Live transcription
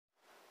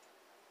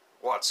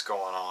What's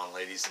going on,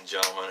 ladies and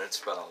gentlemen?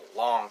 It's been a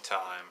long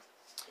time.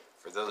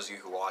 For those of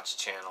you who watch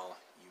the channel,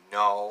 you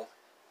know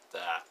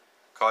that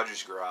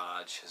Codger's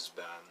Garage has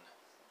been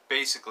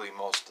basically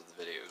most of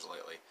the videos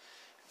lately.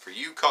 For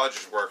you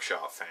Codger's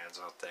Workshop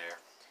fans out there,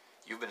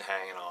 you've been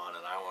hanging on,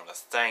 and I want to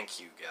thank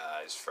you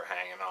guys for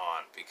hanging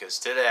on, because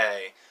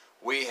today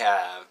we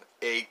have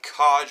a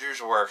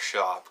Codger's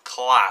Workshop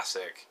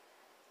classic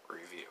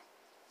review.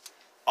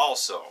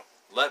 Also,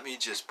 let me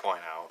just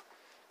point out,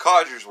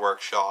 Codger's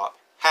Workshop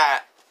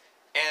hat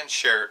and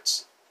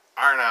shirts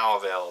are now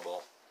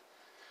available.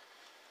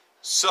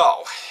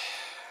 So,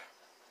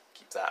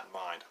 keep that in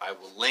mind. I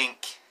will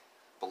link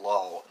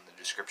below in the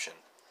description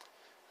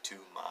to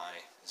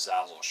my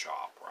Zazzle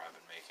shop where I've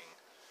been making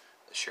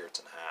the shirts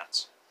and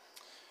hats.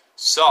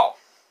 So,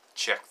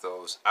 check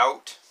those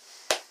out.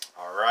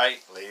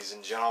 Alright, ladies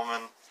and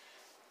gentlemen,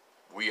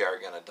 we are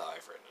going to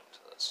dive right into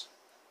this.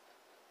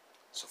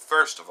 So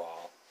first of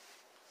all,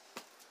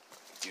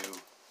 do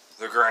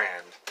the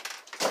grand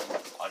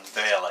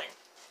unveiling.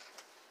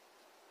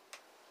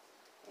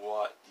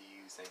 What do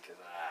you think of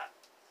that?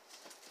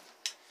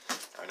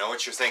 I know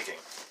what you're thinking.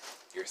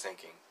 You're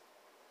thinking,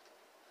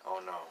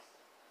 oh no,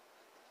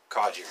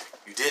 Codger,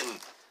 you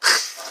didn't.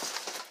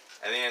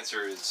 And the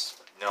answer is,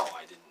 no,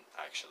 I didn't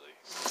actually.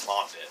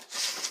 Mom did.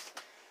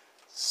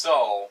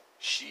 So,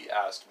 she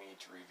asked me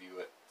to review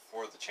it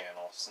for the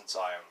channel, since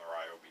I am the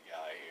Ryobi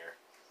guy here.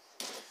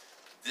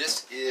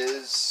 This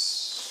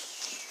is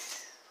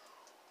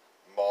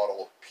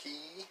model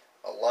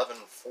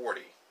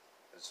P1140,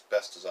 as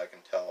best as I can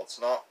tell. It's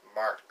not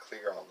marked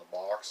clear on the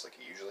box like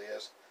it usually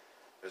is.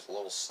 There's a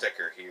little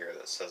sticker here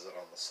that says it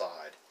on the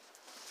side.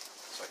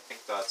 So I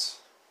think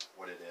that's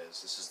what it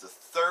is. This is the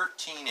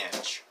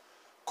 13-inch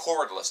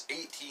cordless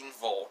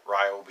 18-volt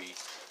Ryobi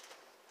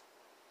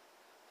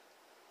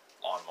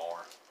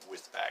lawnmower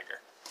with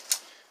bagger.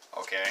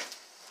 Okay.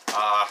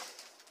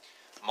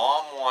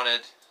 Mom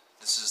wanted,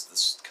 this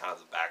is kind of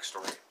the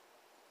backstory.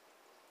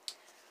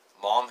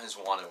 Mom has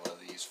wanted one of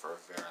these for a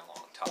very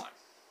long time.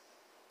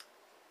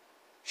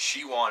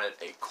 She wanted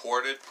a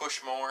corded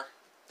push mower.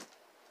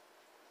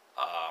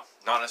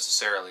 Not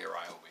necessarily a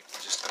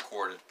Ryobi, just a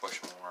corded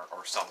push mower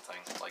or something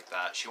like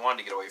that. She wanted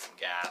to get away from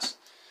gas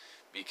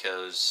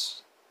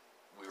because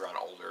we run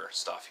older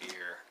stuff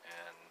here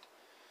and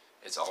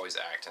it's always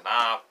acting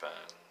up,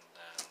 and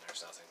then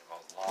there's nothing to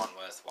mow the lawn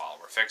with while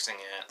we're fixing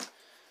it.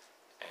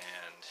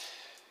 And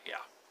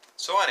yeah.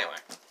 So anyway,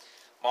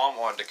 Mom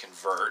wanted to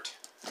convert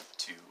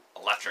to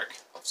electric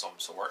of some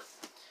sort.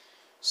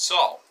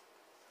 So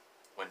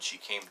when she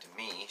came to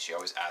me, she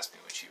always asked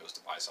me when she goes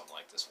to buy something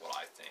like this what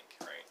I think,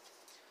 right?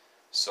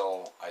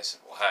 So I said,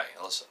 well, hey,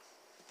 listen,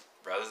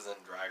 rather than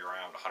drag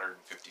around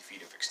 150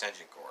 feet of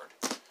extension cord,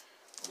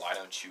 why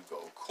don't you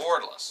go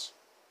cordless?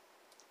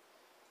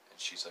 And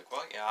she's like,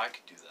 well, yeah, I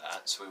could do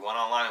that. So we went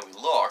online and we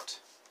looked,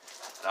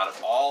 and out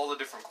of all the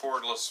different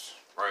cordless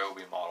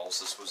Ryobi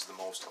models, this was the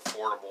most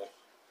affordable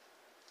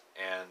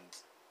and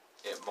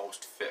it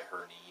most fit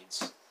her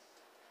needs.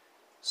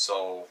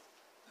 So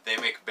they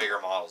make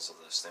bigger models of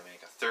this. They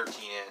make a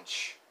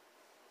 13-inch,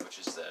 which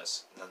is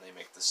this, and then they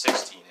make the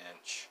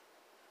 16-inch.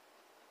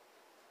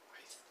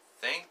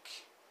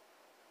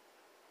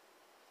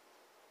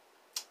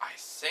 I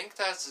think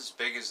that's as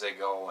big as they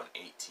go an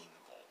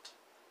 18-volt.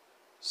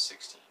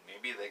 16.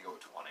 Maybe they go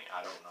 20.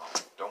 I don't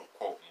know. Don't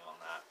quote me on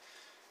that.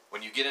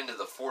 When you get into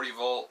the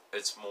 40-volt,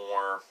 it's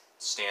more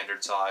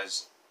standard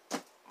size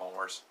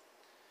mowers.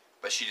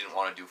 But she didn't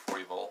want to do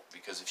 40-volt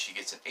because if she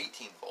gets an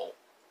 18-volt,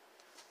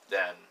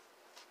 then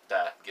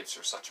that gives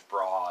her such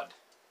broad,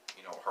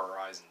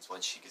 horizons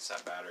when she gets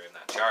that battery and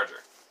that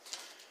charger.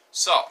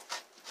 So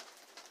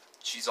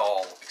she's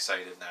all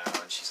excited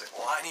now, and she's like,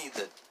 well, I need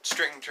the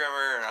string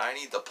trimmer, and I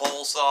need the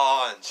pole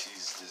saw, and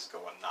she's just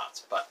going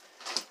nuts. But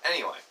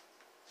anyway,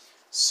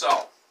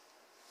 so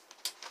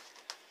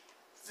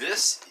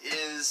this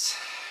is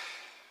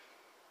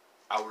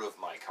out of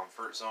my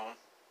comfort zone,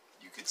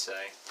 you could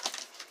say.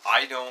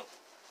 I don't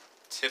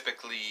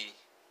typically,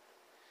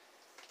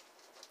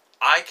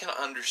 I can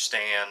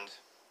understand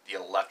the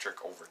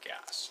electric over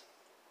gas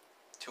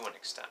to an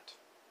extent.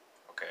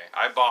 Okay,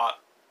 I bought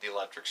the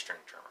electric string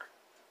trimmer,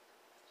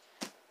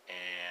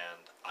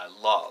 and I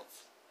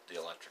love the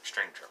electric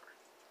string trimmer.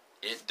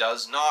 It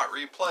does not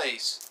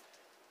replace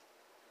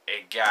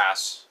a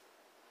gas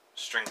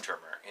string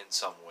trimmer in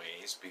some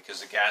ways,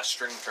 because a gas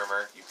string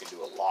trimmer you can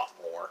do a lot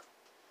more,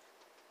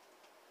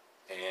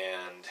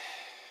 and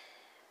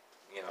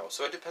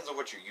so it depends on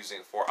what you're using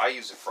it for. I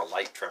use it for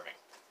light trimming.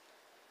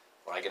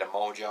 When I get a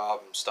mow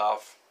job and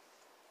stuff,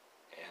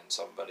 and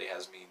somebody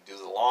has me do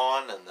the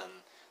lawn, and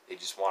then they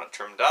just want it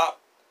trimmed up,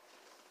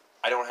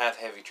 I don't have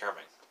heavy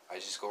trimming. I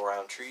just go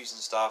around trees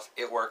and stuff.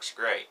 It works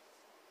great.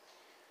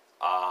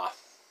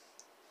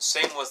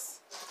 Same with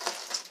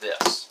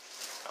this.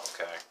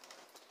 Okay.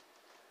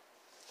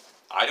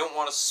 I don't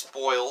want to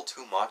spoil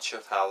too much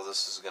of how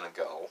this is going to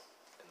go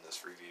in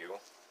this review,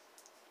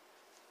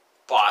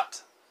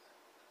 but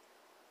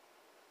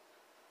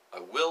I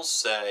will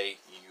say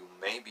you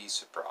may be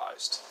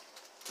surprised.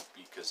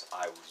 because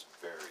I was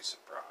very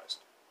surprised.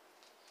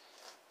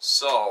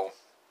 So,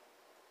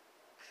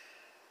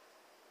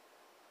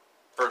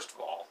 first of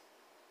all,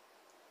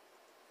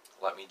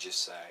 let me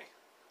just say,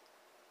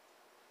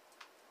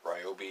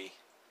 Ryobi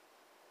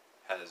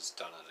has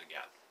done it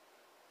again.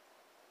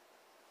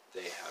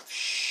 They have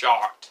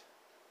shocked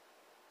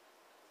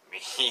me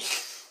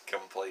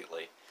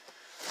completely.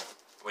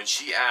 When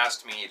she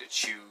asked me to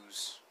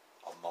choose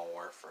a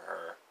mower for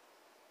her,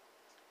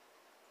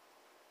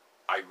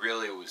 I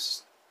really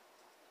was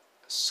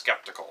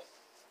skeptical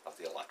of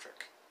the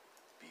electric,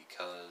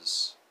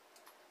 because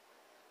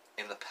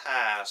in the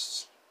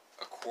past,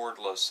 a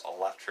cordless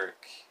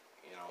electric,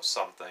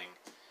 something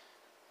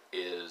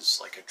is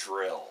like a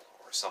drill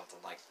or something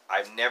like.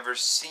 I've never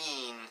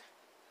seen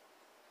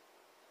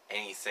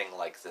anything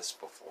like this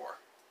before.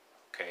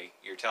 Okay,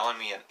 you're telling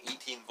me an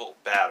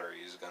 18-volt battery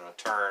is going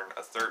to turn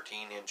a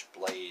 13-inch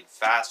blade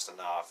fast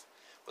enough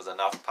with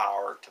enough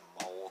power to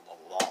mow the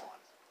lawn?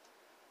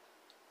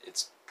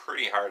 It's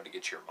pretty hard to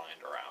get your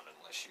mind around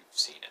unless you've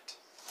seen it.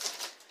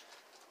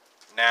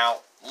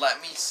 Now,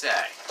 let me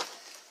say,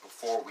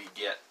 before we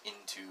get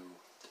into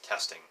the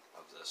testing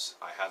of this,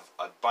 I have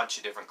a bunch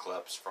of different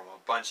clips from a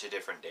bunch of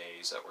different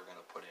days that we're going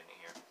to put in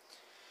here.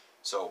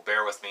 So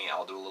bear with me,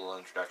 I'll do a little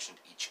introduction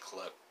to each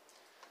clip.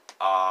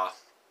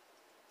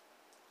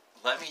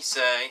 Let me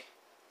say,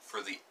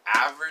 for the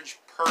average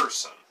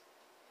person,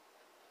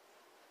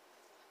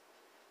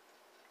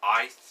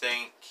 I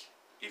think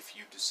if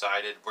you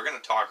decided, we're going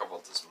to talk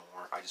about this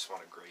more, I just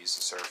want to graze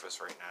the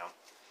surface right now.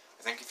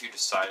 I think if you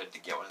decided to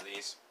get one of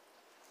these,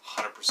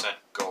 100%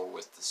 go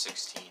with the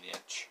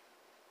 16-inch.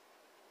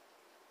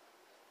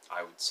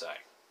 I would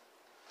say.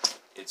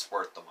 It's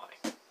worth the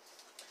money.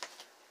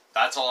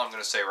 That's all I'm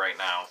going to say right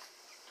now.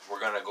 We're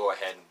going to go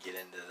ahead and get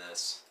into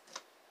this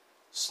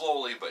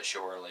slowly but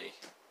surely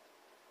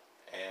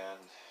and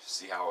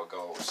see how it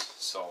goes.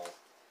 So,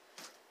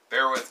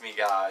 bear with me,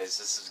 guys.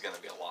 This is going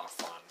to be a lot of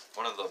fun.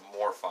 One of the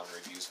more fun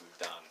reviews we've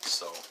done.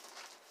 So,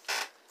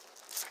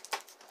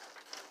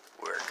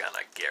 we're going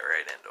to get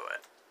right into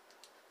it.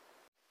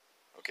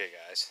 Okay,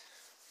 guys.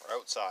 We're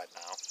outside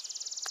now.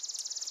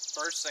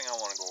 First thing I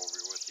want to go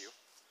over with you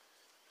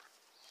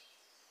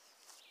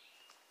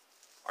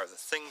are the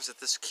things that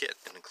this kit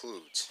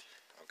includes.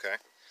 Okay?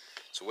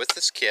 So with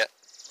this kit,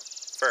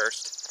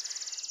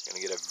 first, you're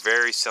going to get a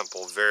very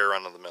simple, very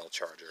run-of-the-mill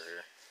charger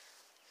here.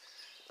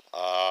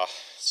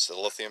 It's a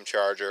lithium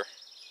charger,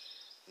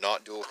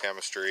 not dual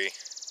chemistry,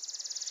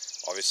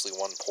 obviously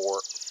one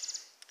port,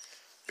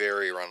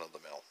 very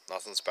run-of-the-mill,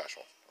 nothing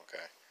special.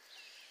 Okay?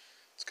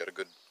 It's got a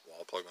good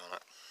wall plug on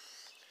it.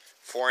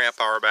 4 amp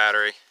hour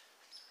battery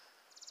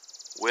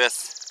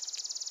with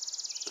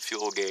the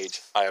fuel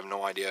gauge. I have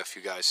no idea if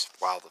you guys,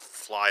 wow, the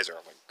flies are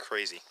like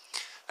crazy.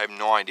 I have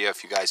no idea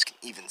if you guys can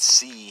even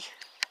see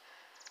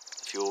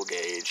the fuel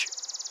gauge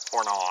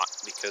or not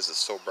because it's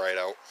so bright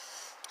out.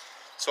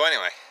 So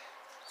anyway,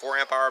 4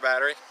 amp hour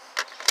battery,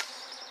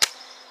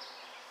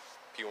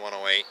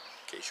 P1140, in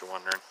case you're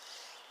wondering.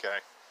 Okay,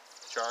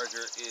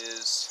 charger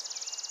is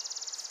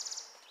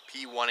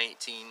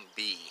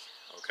P1140B.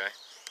 Okay.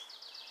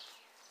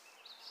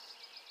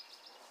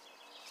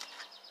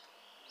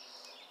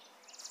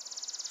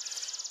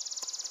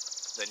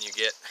 Then you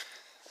get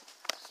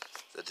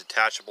the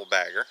detachable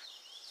bagger.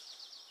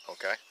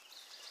 Okay.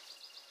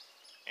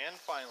 And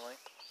finally,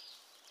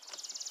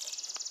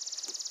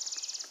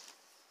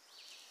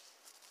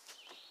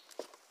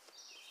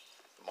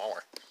 the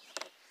mower.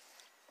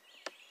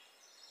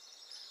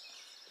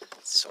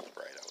 It's so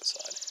bright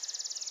outside.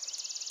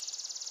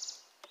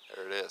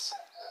 There it is.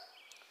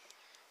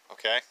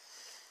 Okay.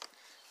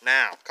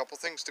 Now, a couple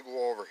things to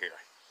go over here.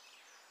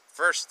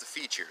 First, the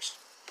features.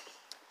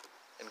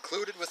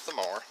 Included with the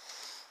mower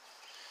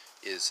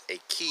is a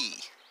key,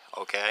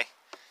 okay?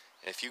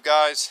 And if you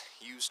guys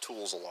use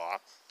tools a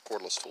lot,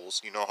 cordless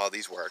tools, you know how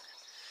these work.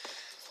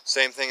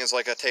 Same thing as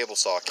like a table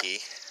saw key.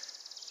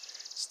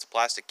 It's a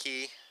plastic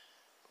key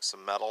with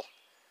some metal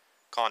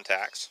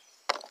contacts.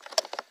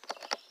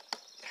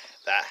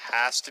 That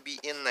has to be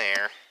in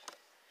there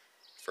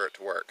for it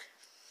to work,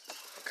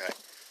 okay?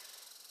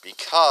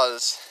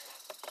 Because,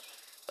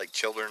 like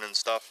children and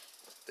stuff,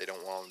 they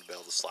don't want them to be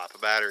able to slap a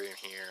battery in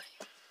here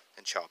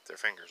and chop their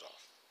fingers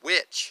off,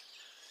 which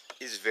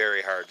is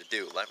very hard to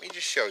do. Let me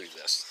just show you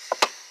this.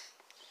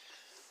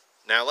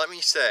 Now let me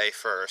say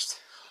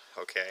first,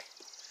 okay,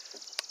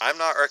 I'm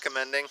not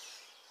recommending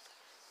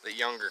that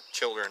younger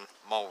children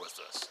mow with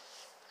this.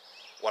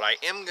 What I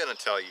am going to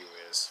tell you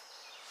is,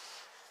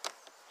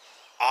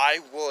 I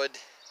would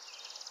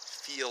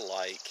feel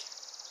like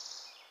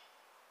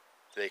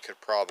they could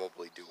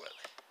probably do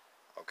it,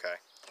 okay?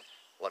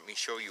 Let me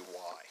show you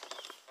why.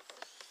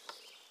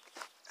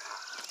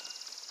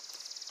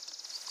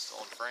 Still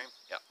in frame?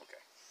 Yeah, okay.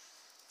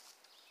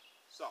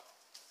 So,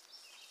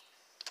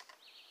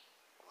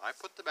 when I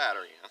put the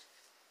battery in,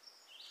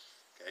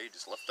 okay, you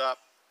just lift up,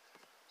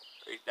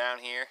 right down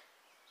here,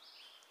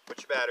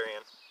 put your battery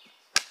in,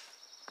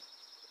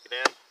 plug it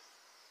in.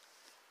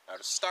 Now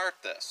to start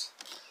this,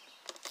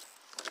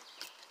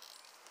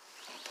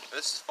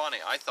 This is funny.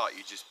 I thought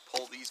you just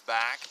pull these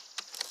back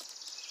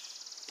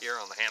here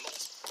on the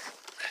handles.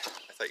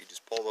 I thought you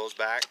just pull those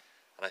back,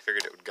 and I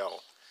figured it would go.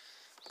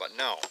 But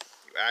no,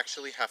 you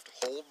actually have to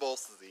hold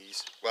both of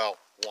these. Well,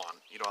 one.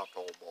 You don't have to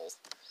hold both.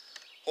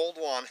 Hold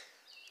one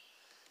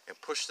and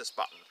push this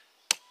button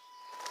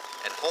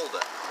and hold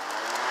it.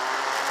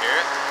 Hear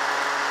it?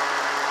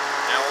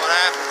 Now what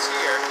happens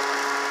here,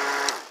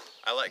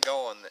 I let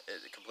go and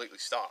it completely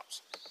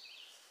stops.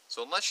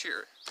 So unless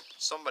you're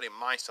somebody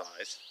my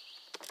size,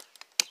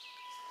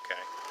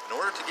 okay, in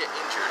order to get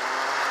injured,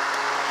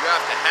 you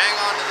have to hang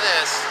on to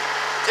this,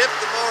 tip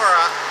the mower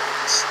up,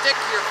 and stick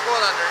your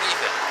foot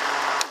underneath it.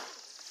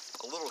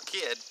 A little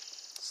kid,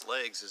 his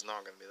legs is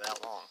not going to be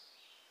that long.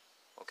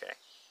 Okay.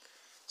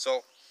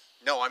 So,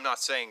 no, I'm not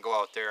saying go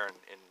out there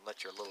and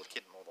let your little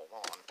kid mow the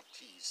lawn.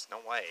 Jeez, no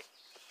way.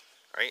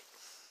 Right?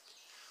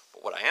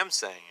 But what I am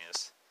saying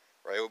is,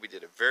 Ryobi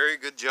did a very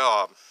good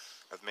job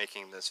of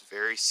making this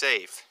very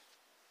safe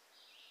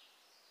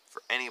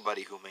for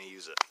anybody who may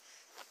use it.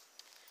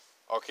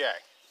 Okay.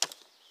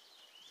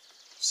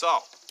 So,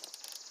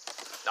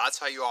 that's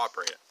how you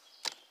operate it.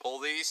 Pull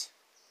these,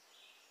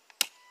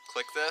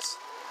 click this,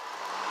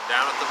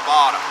 down at the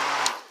bottom.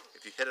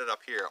 If you hit it up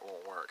here, it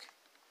won't work.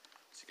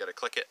 So you gotta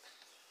click it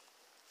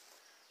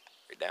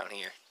right down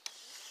here.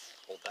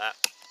 Hold that,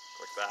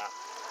 click that,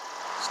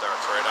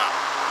 starts right up,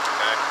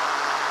 okay?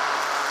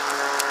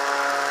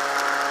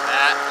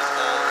 That is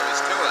all there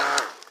is to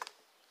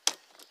it.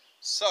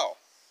 So,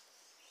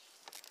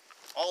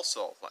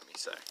 also, let me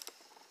say,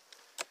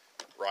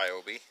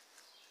 Ryobi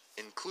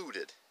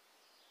included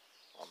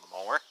on the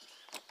mower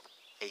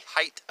a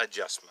height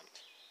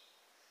adjustment.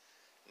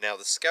 Now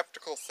the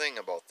skeptical thing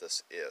about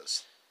this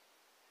is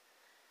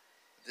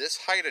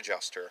this height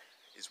adjuster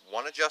is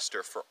one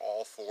adjuster for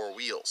all four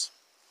wheels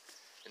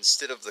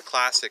instead of the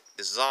classic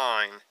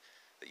design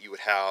that you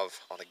would have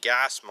on a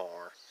gas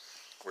mower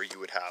where you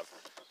would have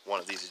one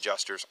of these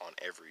adjusters on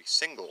every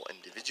single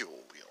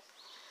individual wheel.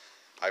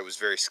 I was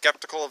very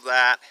skeptical of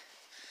that.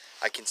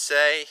 I can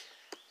say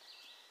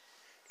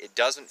it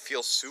doesn't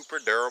feel super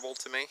durable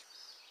to me.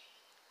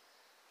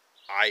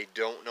 I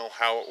don't know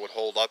how it would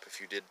hold up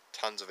if you did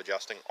tons of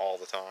adjusting all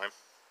the time,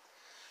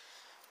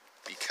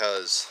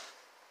 because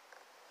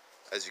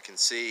as you can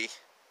see,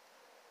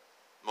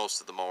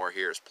 most of the mower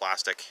here is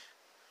plastic.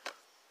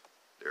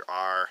 There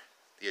are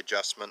the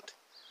adjustment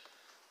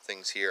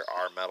things here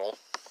are metal,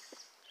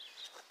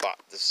 but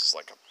this is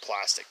like a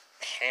plastic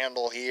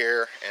handle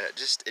here, and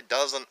it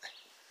doesn't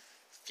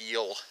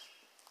feel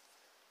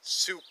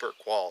super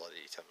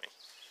quality to me.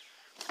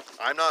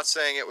 I'm not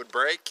saying it would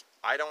break.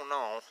 I don't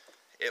know.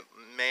 It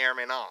may or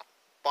may not,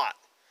 but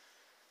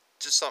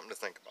just something to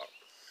think about.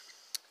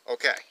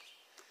 Okay,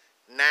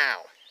 now,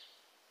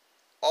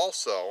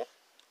 also,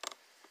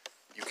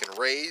 you can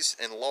raise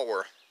and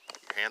lower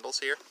your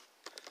handles here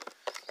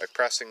by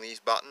pressing these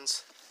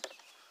buttons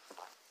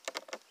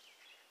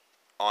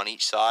on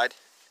each side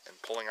and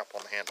pulling up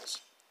on the handles.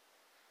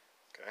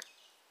 Okay,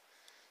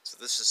 so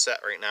this is set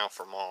right now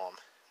for mom,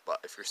 but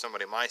if you're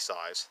somebody my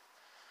size,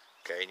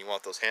 okay, and you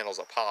want those handles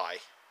up high,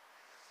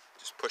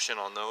 just push in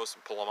on those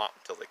and pull them up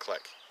until they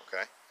click,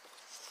 okay?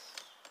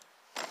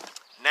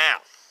 Now,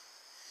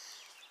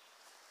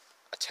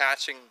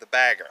 attaching the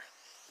bagger.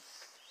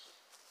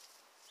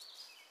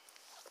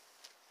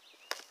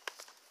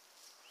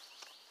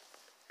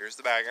 Here's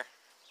the bagger.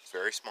 It's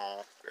very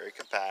small, very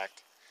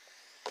compact.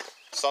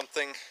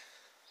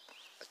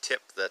 A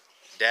tip that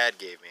Dad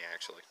gave me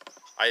actually.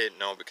 I didn't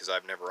know because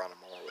I've never run a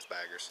mower with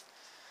baggers.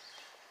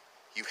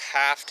 You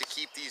have to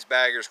keep these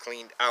baggers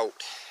cleaned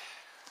out.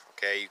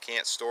 Okay, you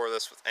can't store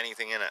this with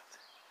anything in it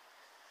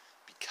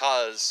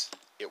because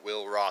it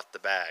will rot the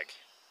bag.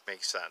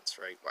 Makes sense,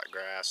 right? Wet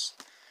grass.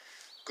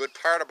 Good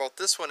part about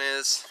this one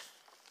is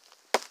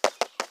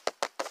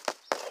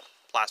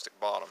plastic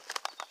bottom.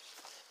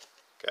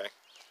 Okay,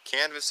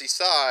 canvasy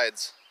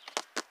sides,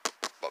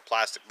 but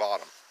plastic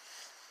bottom.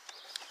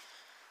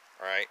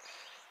 Alright,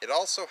 it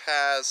also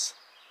has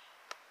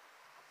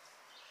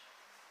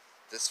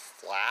this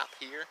flap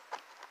here.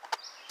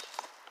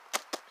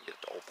 Get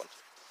it to open.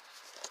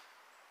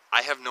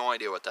 I have no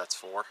idea what that's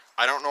for.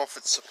 I don't know if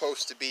it's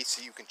supposed to be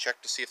so you can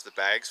check to see if the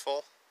bag's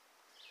full.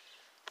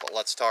 But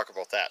let's talk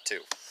about that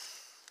too.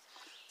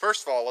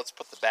 First of all, let's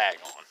put the bag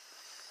on.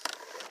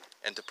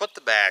 And to put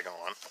the bag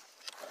on,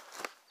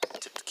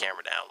 tip the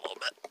camera down a little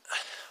bit.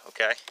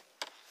 Okay?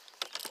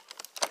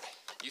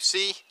 You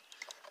see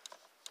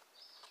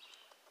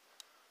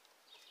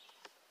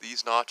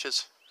these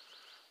notches?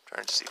 I'm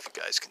trying to see if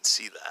you guys can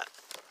see that.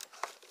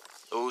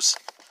 Those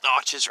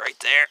notches right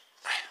there.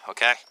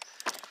 Okay?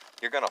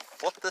 You're going to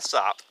flip this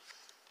up.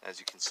 As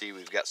you can see,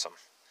 we've got some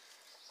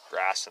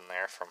grass in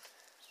there from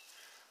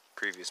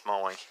previous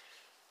mowing.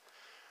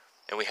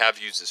 And we have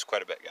used this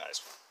quite a bit,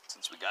 guys,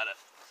 since we got it.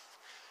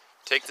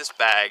 Take this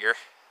bagger.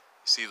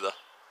 You see the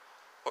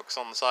hooks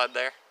on the side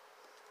there?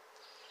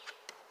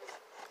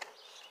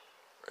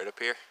 Right up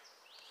here.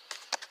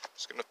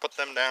 Just going to put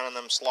them down in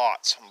them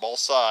slots on both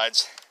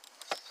sides.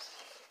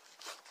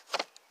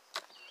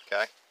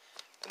 Okay?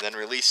 And then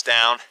release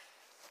down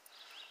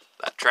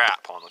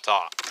trap on the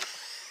top.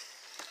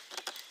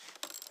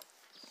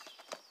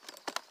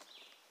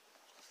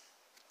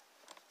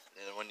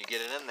 And when you get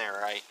it in there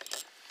right,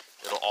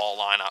 it'll all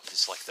line up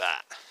just like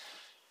that.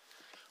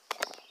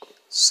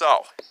 So,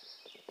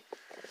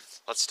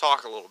 let's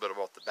talk a little bit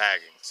about the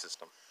bagging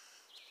system.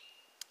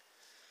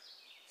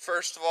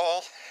 First of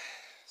all,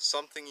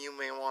 something you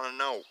may want to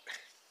note.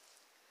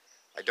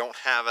 I don't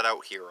have it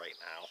out here right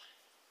now,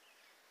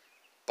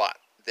 but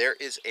there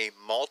is a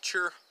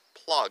mulcher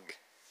plug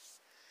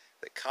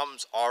that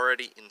comes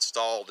already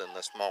installed in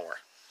this mower.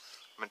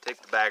 I'm going to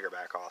take the bagger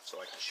back off so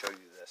I can show you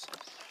this.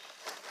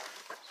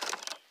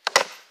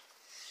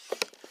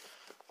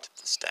 Tip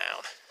this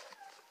down.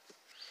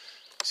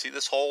 See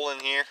this hole in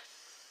here?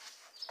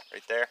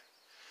 Right there?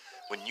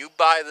 When you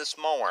buy this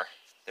mower,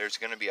 there's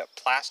going to be a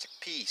plastic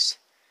piece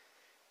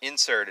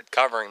inserted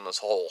covering this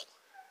hole.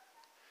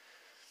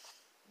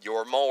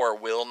 Your mower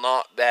will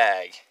not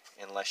bag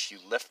unless you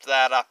lift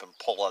that up and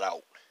pull it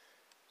out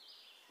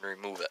and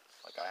remove it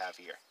like I have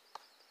here.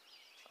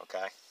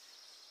 Okay?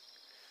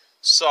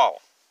 So,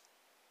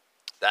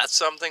 that's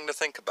something to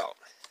think about.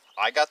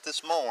 I got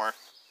this mower,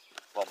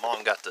 well,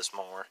 Mom got this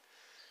mower,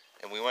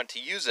 and we went to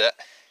use it,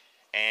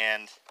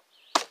 and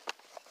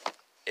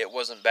it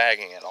wasn't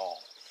bagging at all.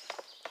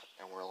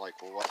 And we're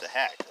like, well, what the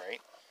heck, right?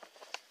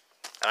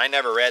 And I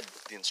never read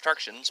the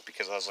instructions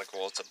because I was like,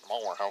 well, it's a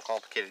mower. How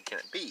complicated can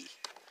it be?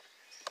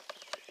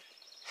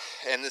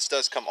 And this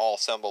does come all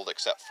assembled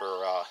except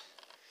for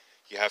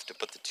you have to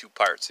put the two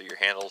parts of your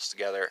handles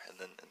together and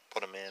then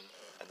put them in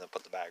and then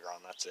put the bagger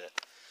on. That's it.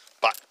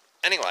 But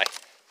anyway,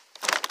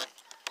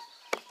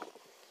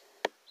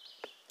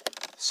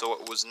 so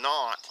it was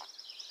not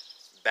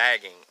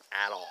bagging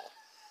at all.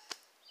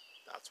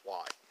 That's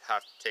why you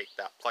have to take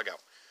that plug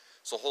out.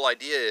 So the whole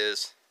idea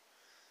is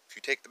if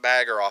you take the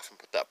bagger off and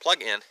put that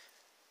plug in,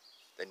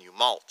 then you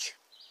mulch.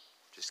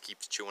 Just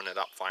keeps chewing it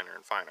up finer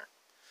and finer.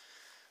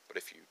 But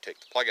if you take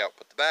the plug out,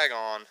 put the bag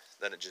on,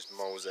 then it just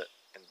mows it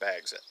and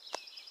bags it.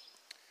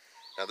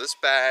 Now this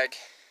bag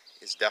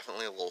is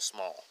definitely a little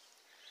small.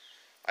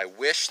 I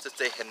wish that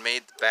they had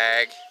made the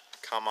bag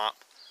come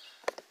up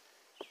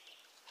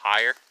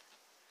higher,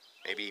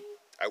 maybe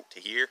out to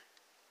here,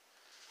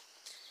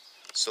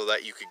 so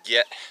that you could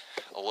get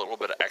a little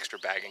bit of extra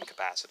bagging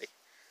capacity.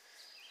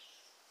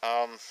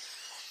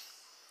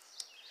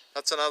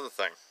 That's another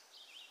thing.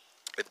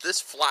 If this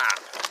flap,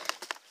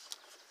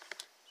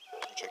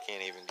 which I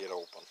can't even get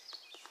open,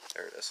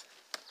 there it is.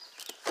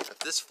 If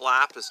this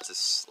flap is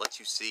to let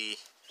you see,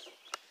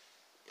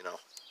 you know,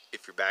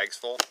 if your bag's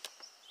full,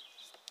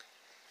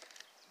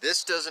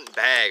 this doesn't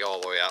bag all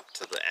the way up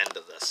to the end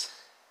of this.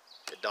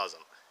 It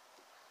doesn't.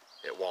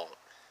 It won't.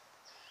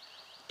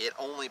 It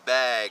only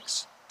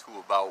bags to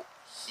about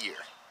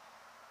here.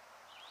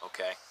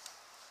 Okay?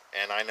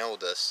 And I know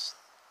this.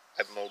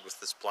 I've mowed with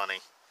this plenty.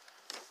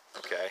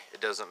 Okay? It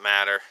doesn't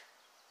matter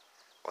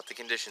what the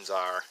conditions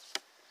are.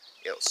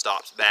 It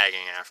stops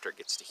bagging after it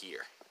gets to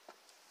here.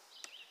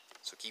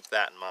 So keep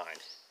that in mind.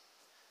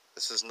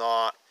 This is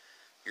not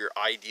your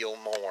ideal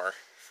mower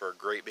for a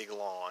great big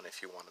lawn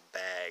if you want to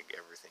bag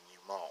everything you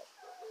mow,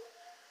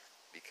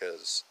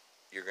 because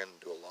you're going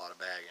to do a lot of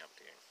bag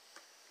emptying.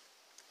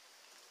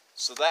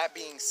 So that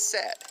being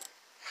said,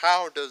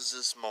 how does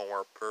this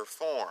mower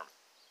perform?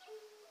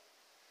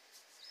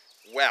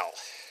 Well,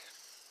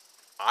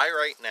 I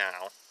right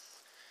now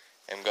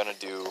am going to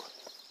do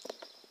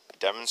a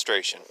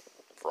demonstration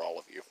for all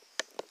of you.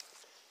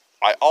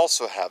 I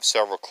also have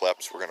several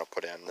clips we're going to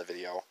put in the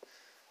video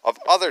of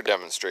other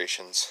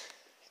demonstrations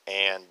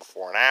and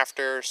before and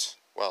afters.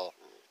 Well,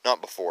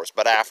 not befores,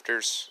 but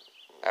afters,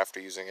 after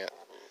using it,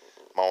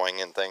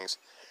 mowing and things.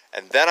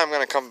 And then I'm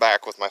going to come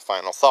back with my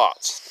final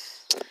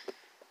thoughts.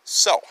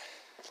 So,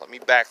 let me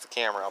back the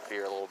camera up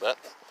here a little bit.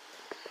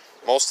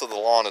 Most of the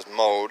lawn is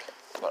mowed,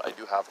 but I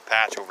do have a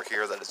patch over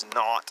here that is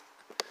not.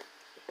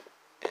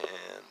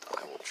 And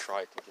I will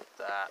try to get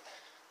that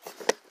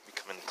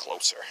becoming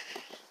closer.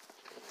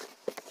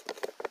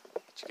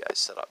 Get you guys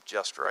set up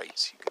just right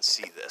so you can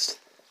see this.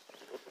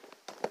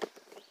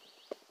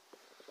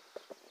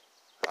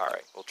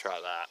 Alright, we'll try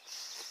that.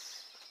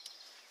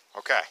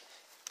 Okay.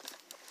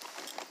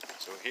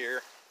 So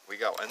here we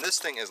go. And this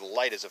thing is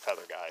light as a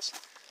feather, guys.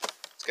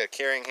 It's got a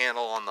carrying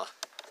handle on the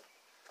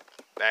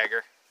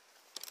bagger.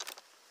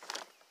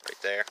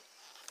 Right there.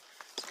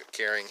 It's got a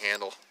carrying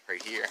handle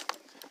right here.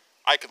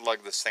 I could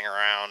lug this thing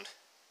around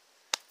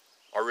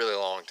a really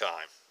long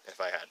time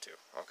if I had to,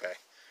 okay?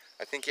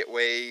 I think it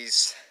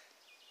weighs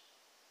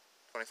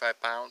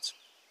 25 pounds.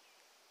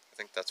 I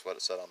think that's what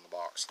it said on the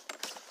box.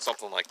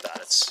 Something like that.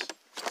 It's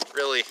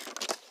really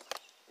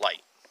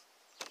light,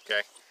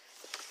 okay?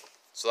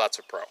 So that's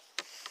a pro.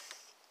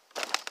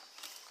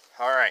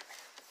 Alright,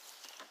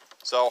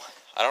 so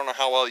I don't know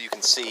how well you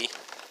can see.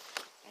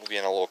 We'll be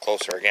in a little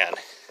closer again.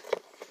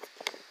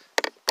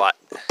 But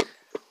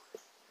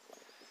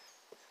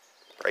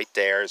right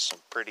there is some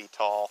pretty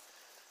tall.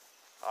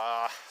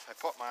 If I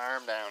put my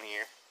arm down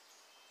here,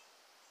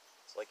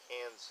 it's like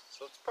hands,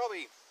 so it's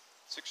probably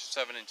 6 or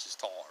 7 inches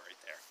tall right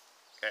there.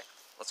 Okay,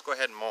 let's go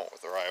ahead and mow it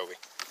with the Ryobi.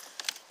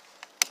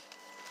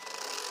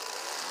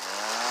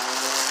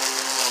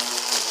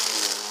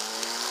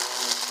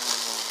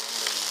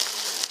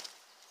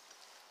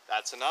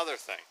 that's another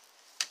thing.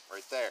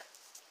 Right there.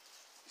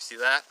 You see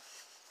that?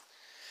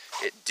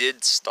 It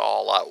did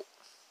stall out.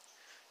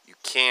 You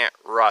can't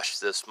rush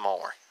this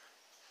mower.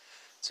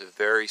 It's a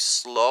very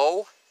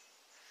slow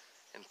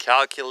and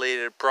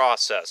calculated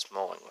process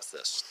mowing with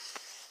this.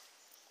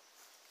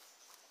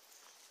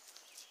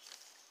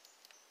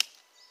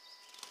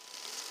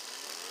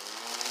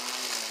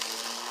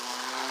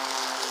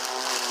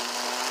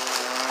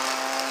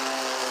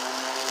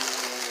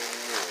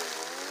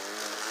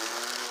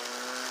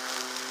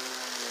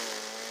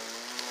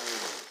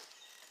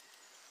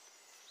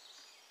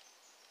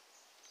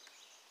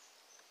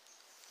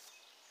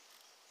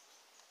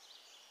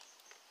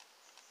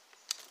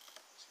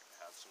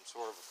 Some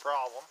sort of a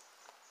problem.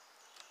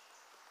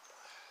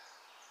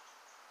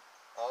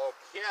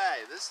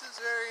 Okay, this is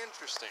very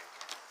interesting.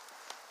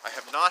 I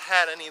have not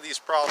had any of these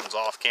problems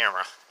off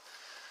camera.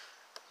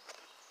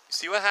 You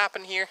see what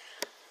happened here?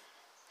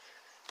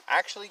 I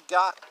actually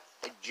got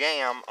a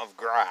jam of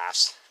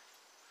grass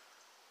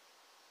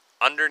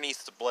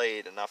underneath the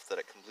blade enough that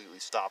it completely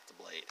stopped the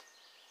blade.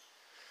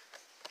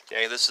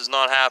 Okay, this has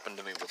not happened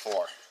to me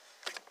before.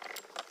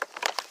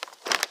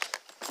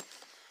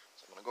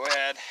 So I'm going to go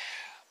ahead,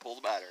 pull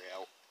the battery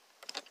out.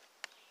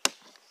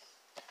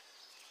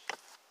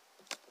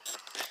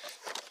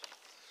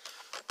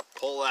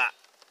 Pull that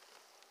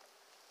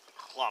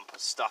clump of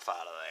stuff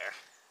out of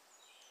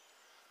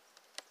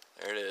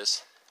there. There it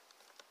is.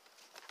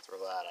 Throw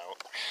that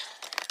out.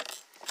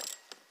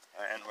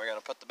 And we're going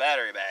to put the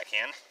battery back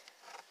in.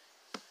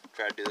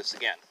 Try to do this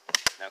again.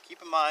 Now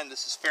keep in mind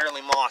this is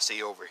fairly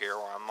mossy over here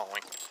where I'm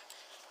mowing.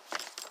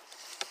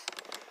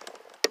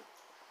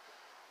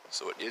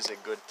 So it is a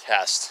good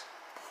test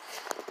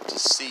to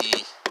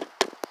see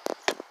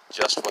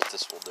just what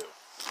this will do.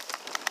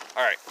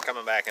 Alright,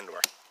 coming back into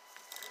her.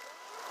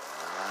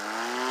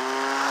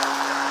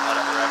 Let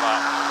it rev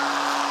up.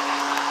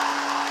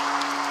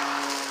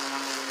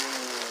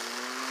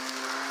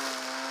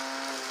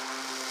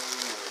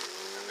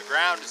 And the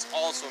ground is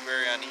also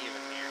very uneven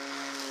here.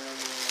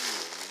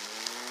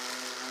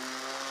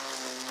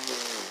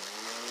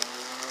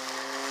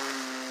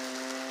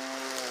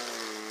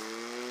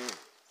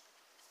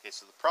 Okay,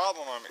 so the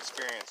problem I'm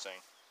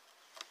experiencing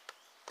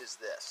is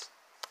this.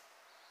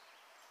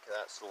 Okay,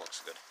 that still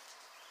looks good.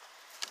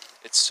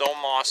 It's so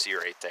mossy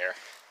right there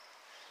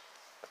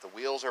that the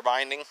wheels are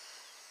binding,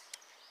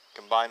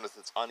 combined with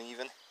it's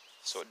uneven,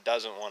 so it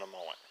doesn't want to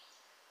mow it.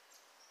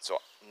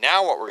 So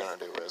now what we're going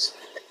to do is,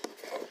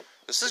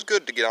 this is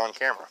good to get on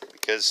camera,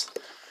 because,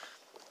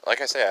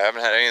 like I say, I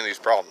haven't had any of these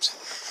problems.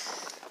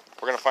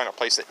 We're going to find a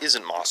place that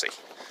isn't mossy.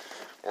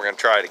 We're going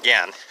to try it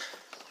again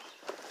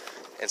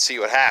and see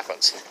what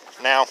happens.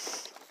 Now,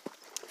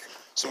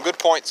 some good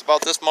points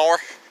about this mower.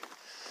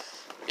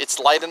 It's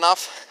light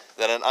enough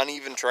that an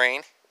uneven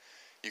terrain,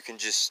 you can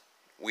just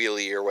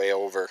wheelie your way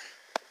over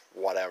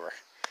whatever.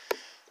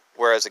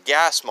 Whereas a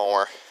gas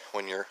mower,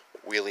 when you're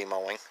wheelie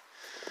mowing,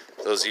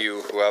 those of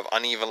you who have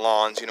uneven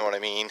lawns, you know what I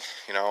mean,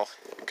 you know,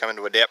 you come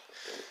into a dip,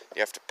 you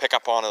have to pick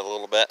up on it a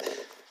little bit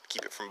to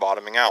keep it from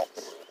bottoming out.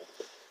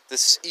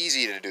 This is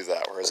easy to do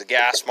that, whereas a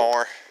gas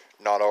mower,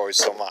 not always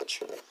so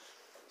much.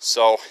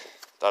 So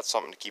that's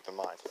something to keep in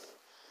mind.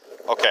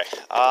 Okay,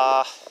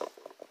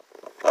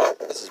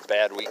 this is a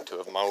bad week to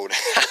have mowed.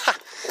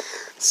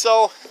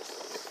 So,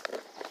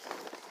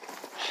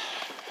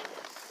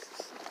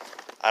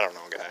 I don't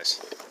know, guys.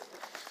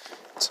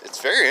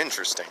 It's very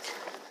interesting.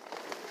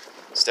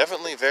 It's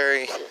definitely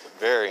very,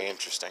 very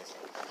interesting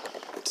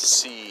to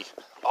see,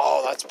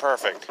 oh, that's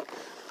perfect,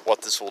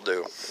 what this will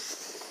do.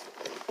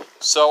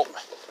 So,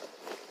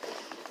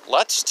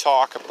 let's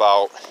talk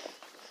about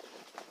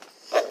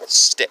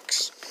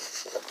sticks.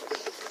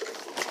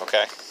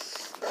 Okay?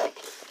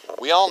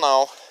 We all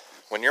know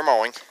when you're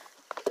mowing,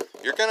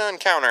 you're going to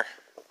encounter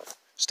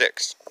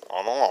sticks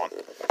on the lawn.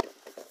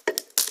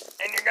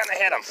 And you're going to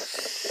hit them.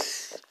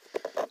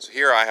 So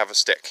here I have a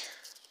stick.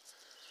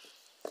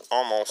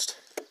 Almost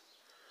the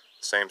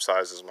same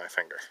size as my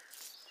finger.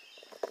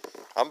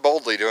 I'm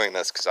boldly doing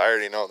this because I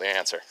already know the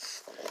answer.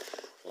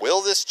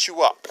 Will this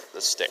chew up the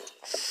stick?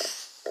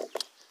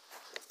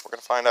 We're going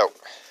to find out.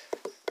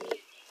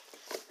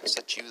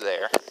 Set you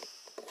there.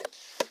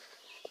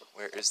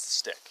 Where is the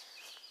stick?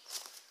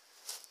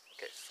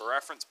 Okay, for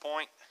reference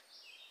point,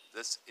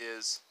 this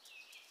is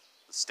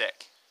the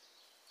stick.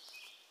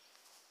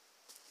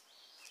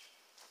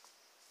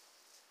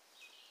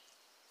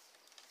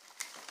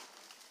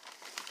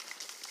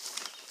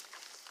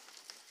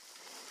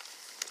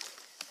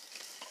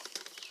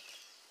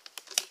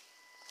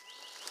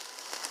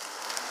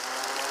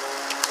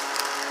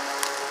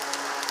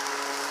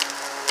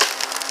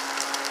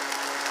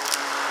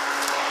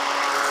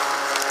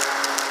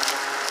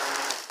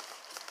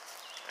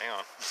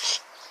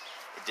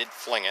 It did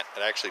fling it.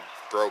 It actually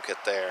broke it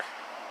there.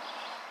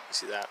 You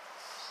see that?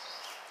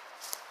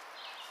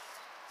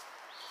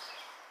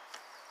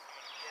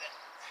 Get it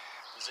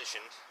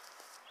positioned.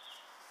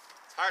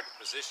 It's hard to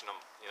position them,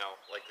 you know,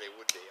 like they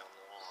would be on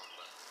the lawn,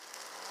 but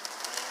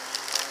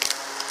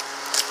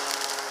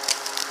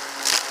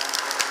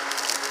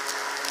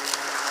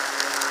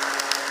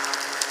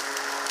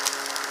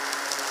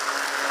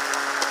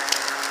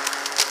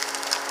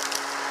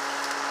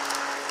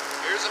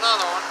Here's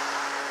another one.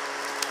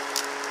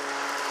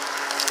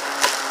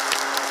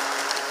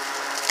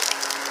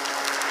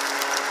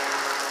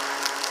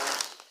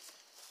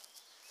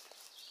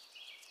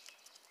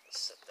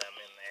 Set them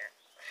in there.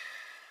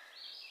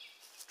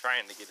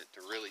 Trying to get it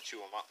to really chew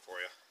them up for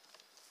you.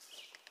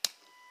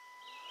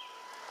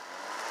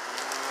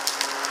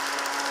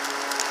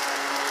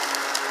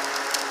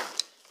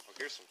 Oh,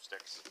 here's some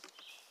sticks.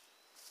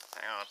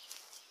 Hang on.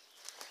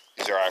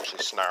 These are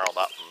actually snarled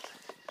up and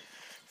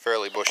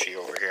fairly bushy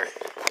over here.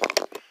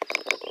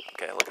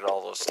 Okay, look at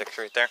all those sticks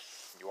right there.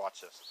 You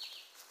watch this.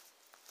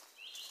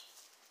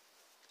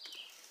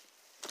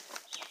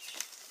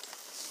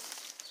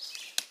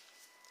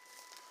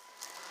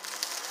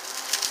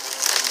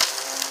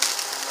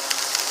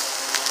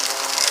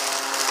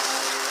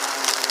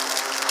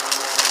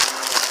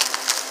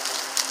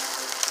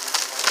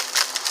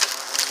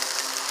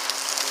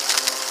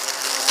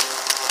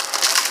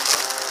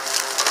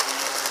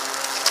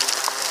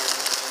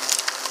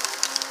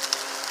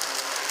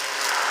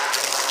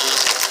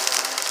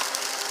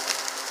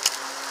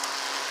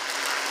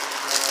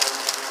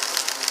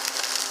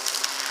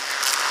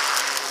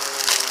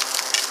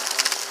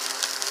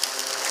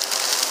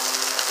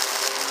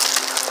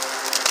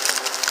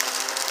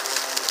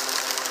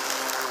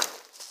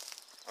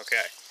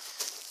 Okay,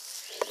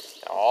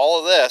 now all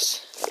of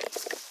this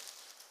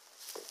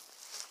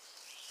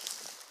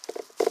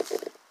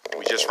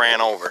we just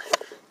ran over.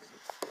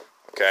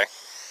 Okay,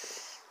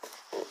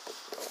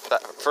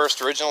 that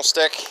first original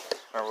stick,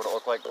 remember what it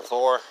looked like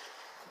before?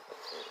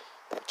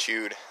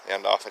 Chewed the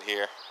end off it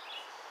here.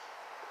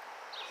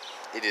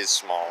 It is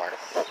smaller.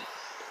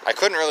 I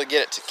couldn't really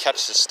get it to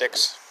catch the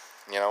sticks,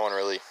 you know, and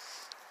really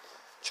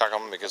chuck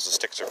them because the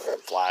sticks are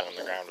flat on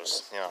the ground.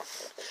 You know.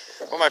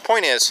 But my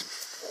point is,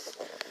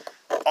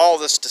 all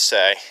this to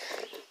say,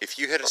 if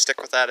you hit a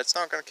stick with that, it's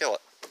not going to kill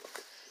it.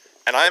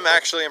 And I'm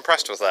actually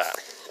impressed with that.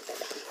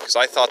 Because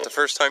I thought the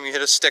first time you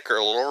hit a stick or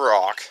a little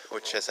rock,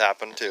 which has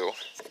happened too,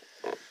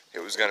 it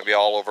was going to be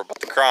all over but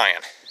the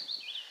crying.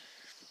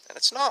 And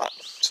it's not.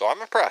 So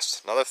I'm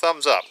impressed. Another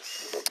thumbs up.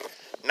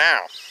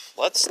 Now,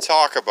 let's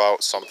talk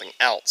about something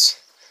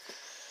else.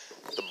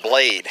 The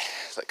blade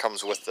that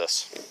comes with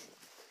this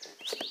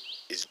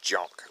is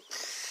junk.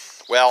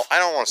 Well, I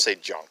don't want to say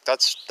junk.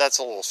 That's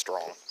a little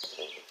strong.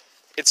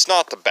 It's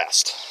not the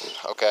best,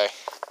 okay?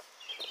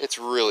 It's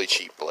really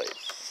cheap blade.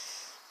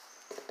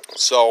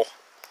 So,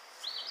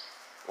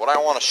 what I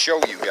want to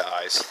show you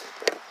guys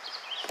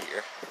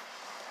here,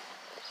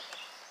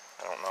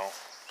 I don't know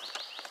if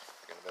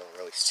you're going to be able to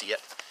really see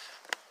it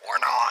or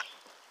not.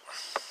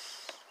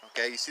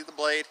 Okay, you see the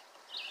blade?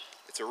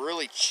 It's a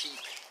really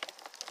cheap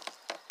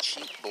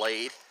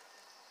blade.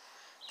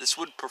 This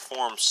would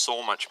perform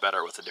so much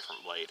better with a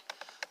different blade.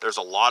 There's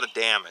a lot of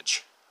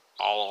damage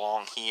all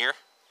along here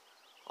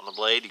on the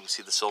blade. You can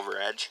see the silver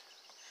edge,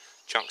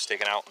 chunks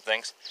sticking out and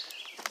things.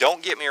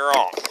 Don't get me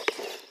wrong,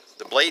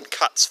 the blade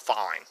cuts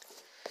fine,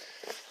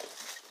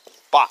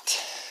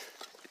 but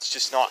it's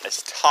just not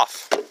as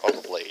tough of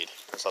a blade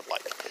as I'd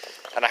like.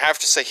 And I have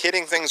to say,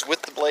 hitting things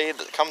with the blade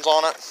that comes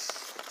on it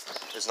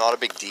is not a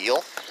big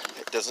deal.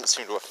 It doesn't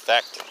seem to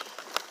affect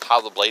how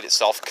the blade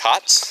itself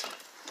cuts,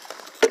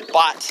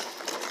 but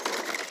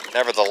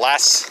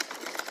nevertheless,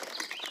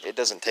 it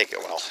doesn't take it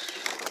well.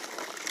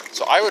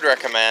 So I would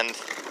recommend,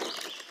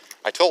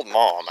 I told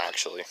Mom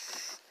actually,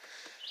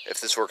 if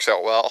this works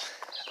out well,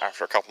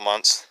 after a couple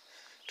months,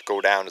 to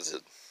go down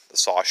to the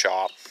saw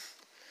shop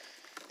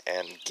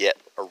and get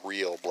a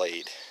real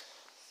blade.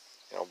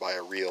 You know, buy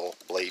a real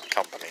blade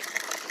company.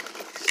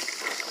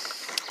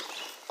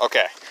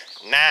 Okay,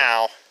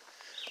 now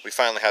we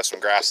finally have some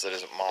grass that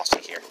isn't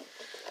mossy here.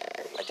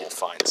 I did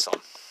find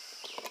some.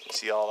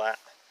 See all that?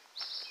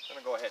 I'm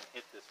gonna go ahead and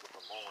hit this with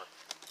a mower.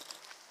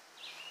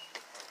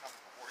 I'll come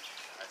before you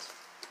guys.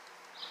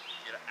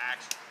 Get an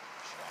action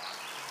shot.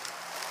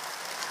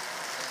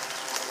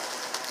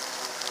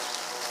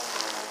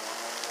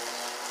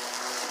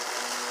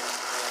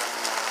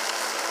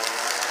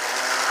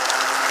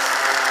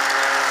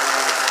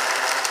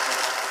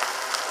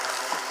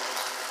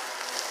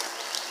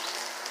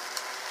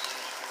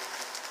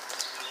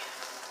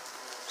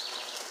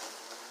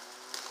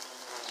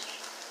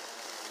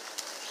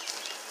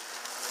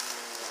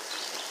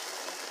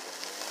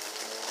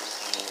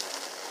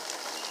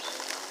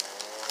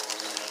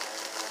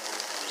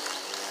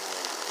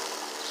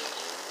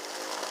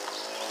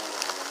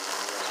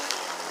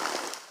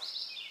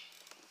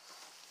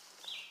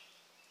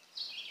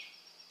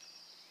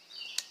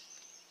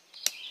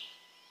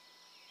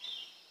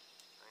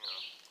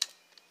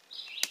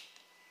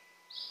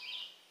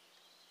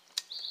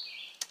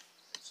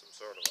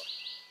 Sort of a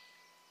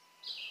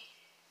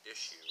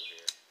issue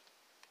here.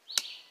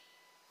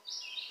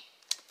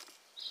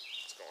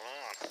 What's going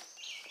on?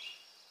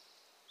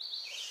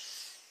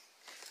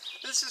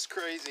 This is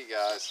crazy,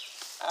 guys.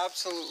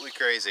 Absolutely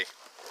crazy.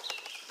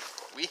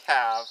 We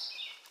have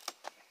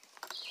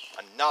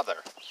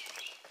another,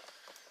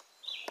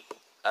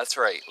 that's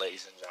right,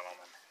 ladies and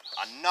gentlemen,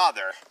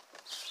 another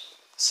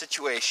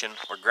situation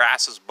where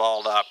grass is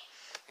balled up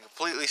and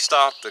completely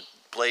stopped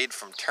blade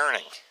from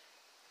turning.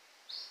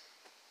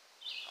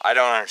 I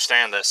don't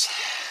understand this.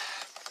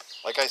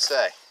 Like I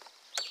say,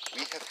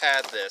 we have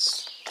had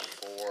this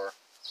for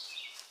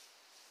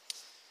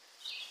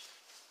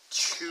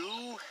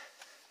 2,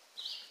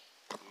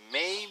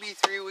 maybe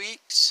 3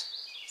 weeks.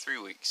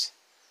 3 weeks.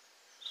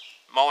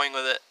 Mowing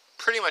with it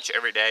pretty much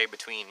every day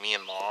between me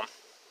and Mom,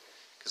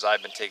 because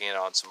I've been taking it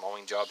on some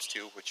mowing jobs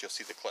too, which you'll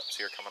see the clips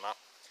here coming up.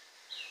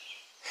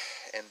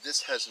 And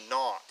this has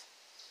not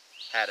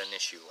had an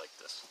issue like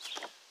this.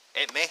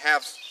 It may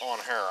have on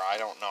her, I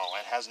don't know.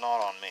 It has not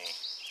on me.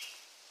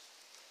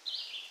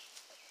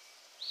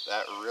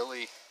 That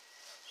really,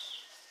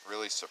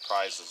 really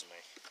surprises me.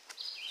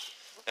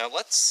 Now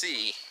let's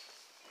see,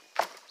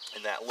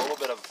 in that little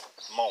bit of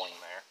mowing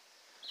there,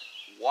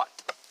 what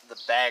the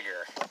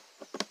bagger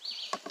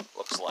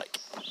looks like.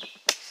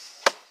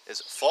 Is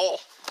it full?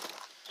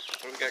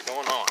 What do we got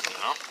going on, you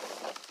know?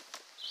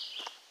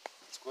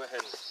 Let's go ahead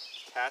and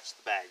attach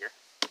the bagger.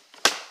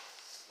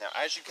 Now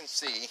as you can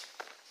see,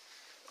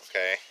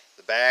 okay,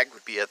 the bag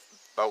would be at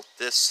about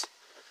this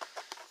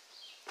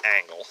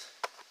angle.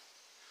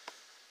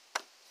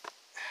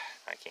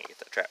 I can't get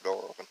that trap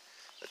door open.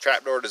 The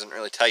trap door doesn't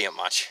really tell you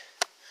much.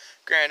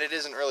 Granted, it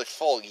isn't really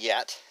full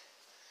yet,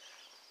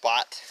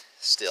 but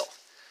still,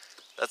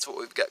 that's what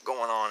we've got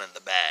going on in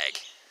the bag.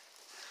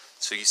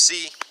 So you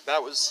see,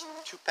 that was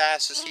 2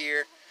 passes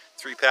here,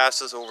 3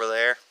 passes over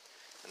there,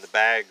 and the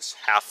bag's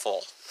half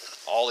full.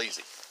 All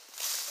easy.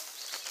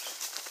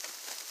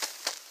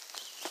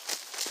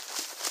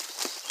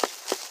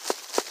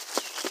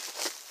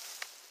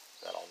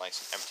 That all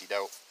nice and emptied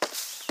out.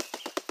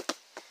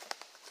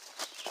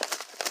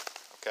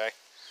 Okay,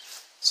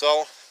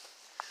 so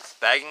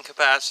bagging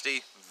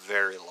capacity,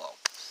 very low.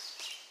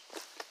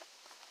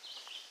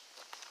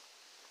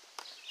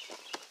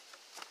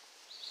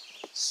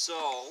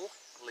 So,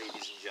 ladies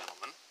and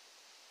gentlemen,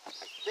 I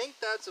think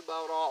that's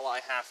about all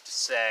I have to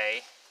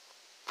say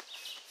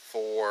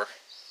for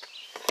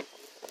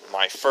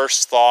my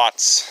first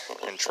thoughts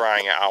in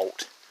trying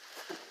out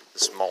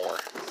this mower.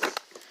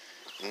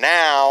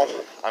 Now,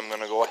 I'm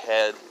going to go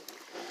ahead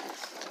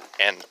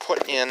and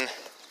put in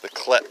the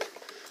clip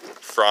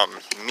from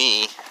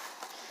me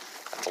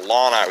at the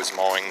lawn I was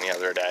mowing the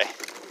other day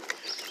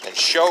and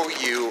show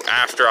you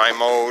after I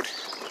mowed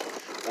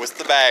with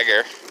the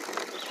bagger,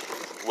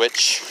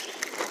 which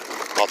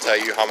I'll tell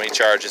you how many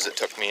charges it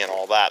took me and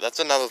all that. That's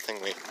another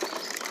thing we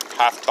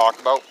have to talk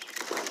about.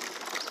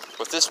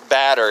 With this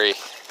battery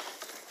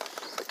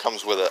that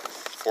comes with it,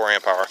 4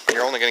 amp hour,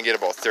 you're only going to get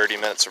about 30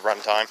 minutes of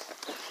run time.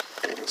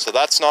 So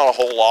that's not a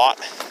whole lot.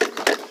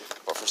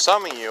 But for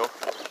some of you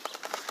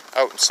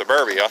out in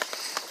suburbia,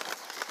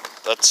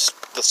 that's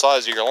the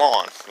size of your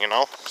lawn, you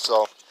know?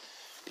 So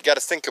you got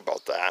to think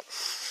about that.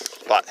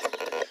 But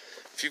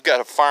if you've got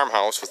a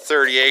farmhouse with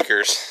 30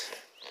 acres,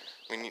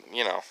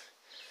 you know,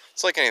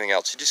 it's like anything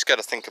else. You just got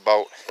to think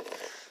about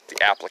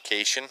the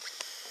application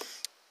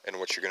and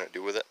what you're going to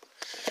do with it.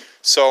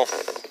 So,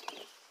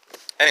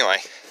 anyway,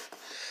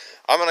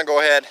 I'm going to go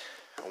ahead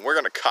and we're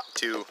going to cut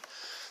to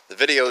the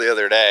video the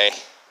other day.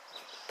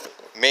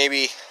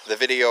 Maybe the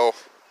video,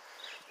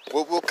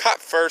 we'll cut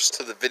first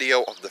to the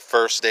video of the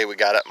first day we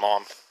got it,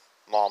 Mom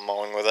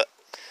mowing with it.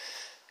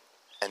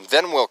 And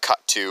then we'll cut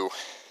to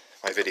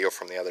my video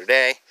from the other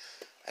day.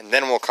 And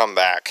then we'll come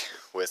back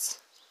with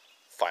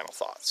final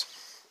thoughts.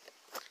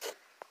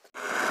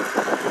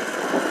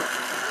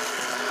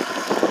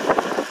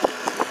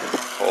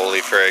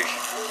 Holy frig.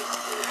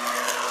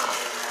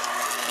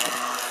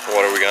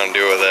 What are we gonna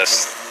do with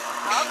this?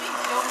 I'll be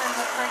filming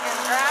the friggin'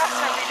 grass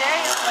every day.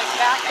 It's like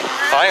backing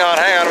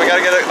around. Hang on. We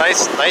gotta get a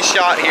nice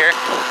shot here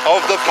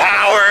of the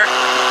power.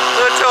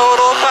 The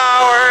total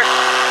power.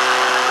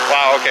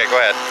 Wow, okay, go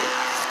ahead.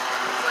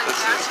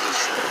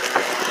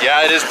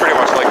 Yeah, it is pretty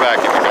much like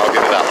vacuuming, I'll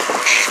give you that one.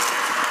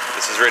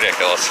 This is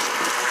ridiculous.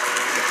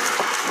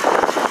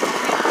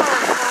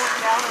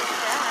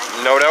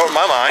 No doubt in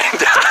my mind.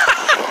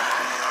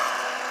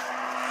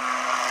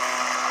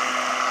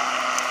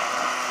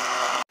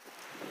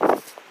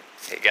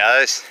 Hey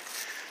guys,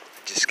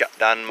 just got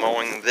done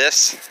mowing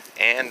this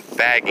and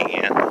bagging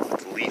it with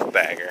the leaf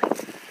bagger.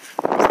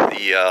 With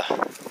the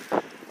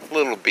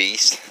little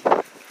beast,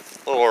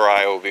 little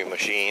Ryobi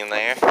machine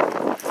there.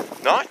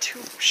 Not too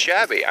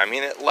shabby. I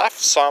mean, it left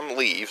some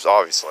leaves,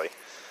 obviously.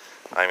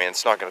 I mean,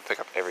 it's not going to pick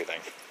up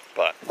everything,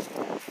 but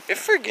it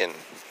friggin'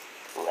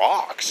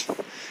 rocks.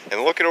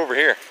 And look at over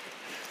here.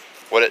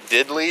 What it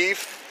did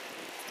leave,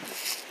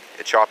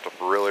 it chopped up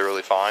really,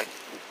 really fine.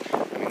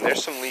 I mean,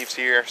 there's some leaves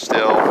here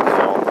still, you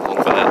know, a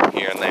little bit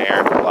here and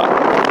there, but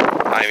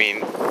I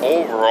mean,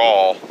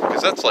 overall,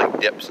 because that's like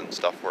dips and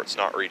stuff where it's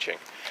not reaching,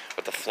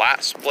 but the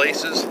flat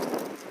places,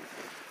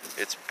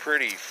 it's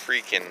pretty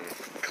freaking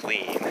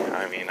clean.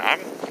 I mean,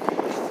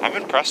 I'm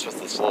impressed with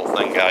this little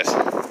thing, guys.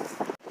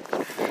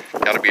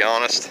 Gotta be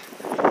honest,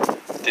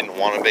 didn't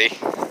want to be.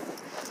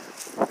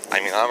 I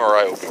mean, I'm a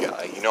Ryobi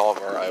guy. You know I'm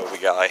a Ryobi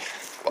guy.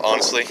 But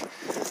honestly,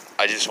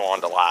 I just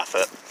wanted to laugh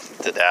it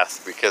to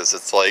death because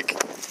it's like,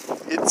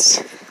 it's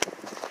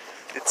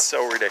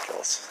so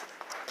ridiculous.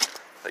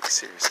 Like,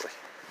 seriously.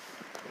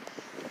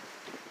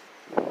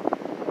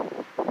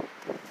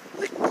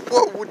 Like,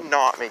 what would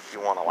not make you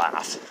want to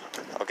laugh?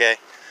 Okay?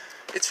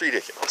 It's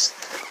ridiculous.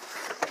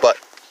 But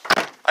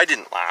I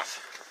didn't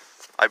laugh.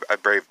 I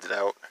braved it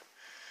out.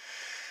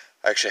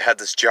 I actually had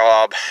this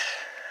job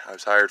I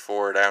was hired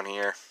for down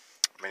here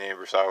at my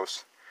neighbor's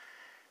house.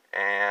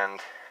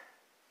 And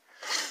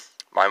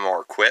my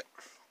mower quit.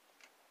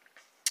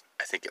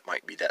 I think it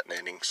might be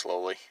detonating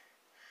slowly,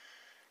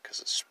 because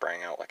it's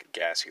spraying out like a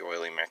gassy,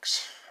 oily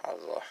mix out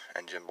of the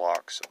engine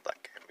block, so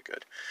that can't be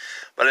good.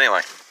 But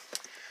anyway,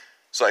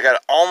 so I got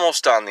it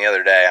almost done the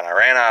other day, and I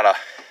ran out of,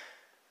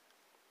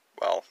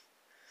 well,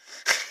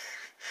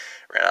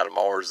 ran out of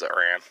mowers that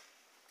ran.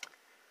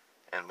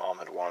 And Mom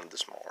had wanted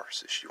this mower,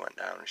 so she went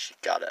down and she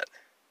got it.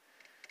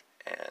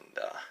 And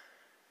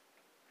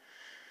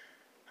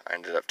I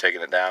ended up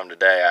taking it down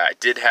today. I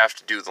did have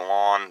to do the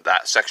lawn,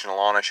 that section of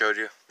lawn I showed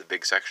you, the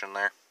big section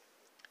there.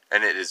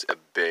 And it is a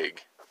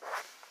big,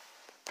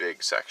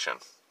 big section.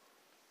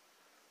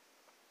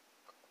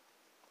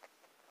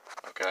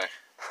 Okay.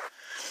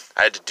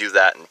 I had to do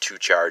that in 2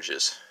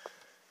 charges.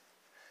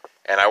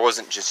 And I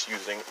wasn't just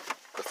using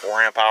the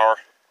 4 amp hour.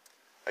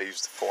 I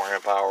used the 4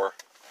 amp hour.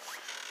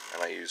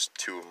 And I used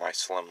 2 of my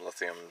slim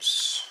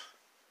lithiums,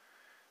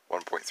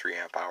 1.3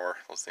 amp hour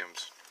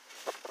lithiums.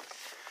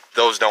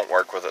 Those don't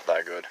work with it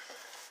that good.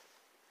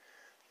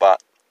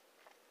 But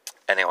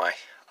anyway,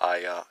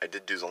 I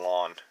did do the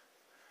lawn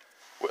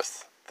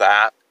with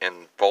that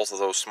and both of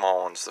those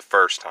small ones the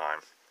first time.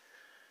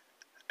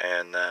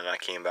 And then I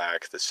came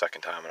back the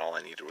second time and all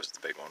I needed was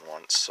the big one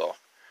once. So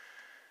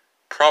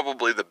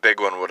probably the big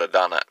one would have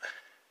done it,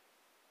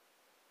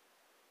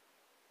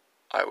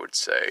 I would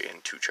say,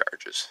 in 2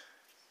 charges.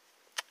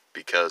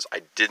 Because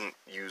I didn't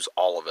use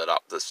all of it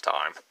up this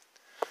time.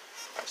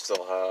 I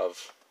still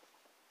have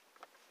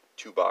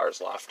 2 bars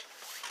left.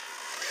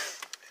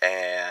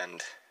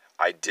 And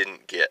I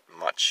didn't get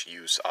much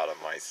use out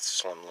of my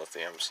slim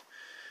lithiums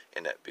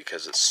in it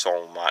because it's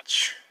so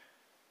much,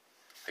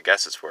 I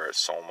guess it's where it's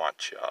so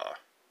much,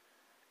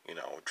 you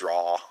know,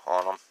 draw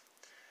on them.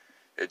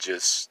 It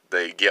just,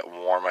 they get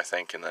warm, I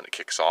think, and then it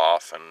kicks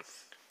off, and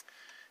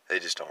they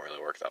just don't really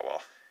work that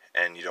well.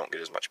 And you don't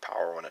get as much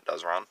power when it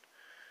does run.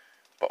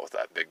 But with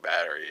that big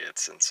battery,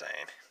 it's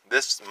insane.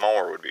 This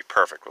mower would be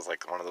perfect with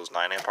like one of those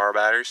 9 amp hour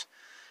batteries.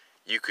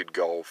 You could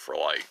go for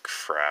like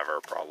forever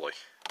probably.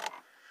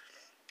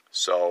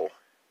 So,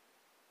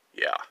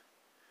 yeah.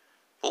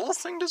 The little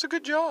thing does a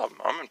good job.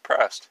 I'm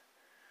impressed.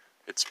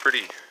 It's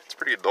pretty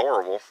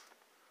adorable.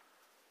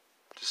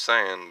 Just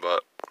saying,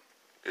 but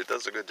it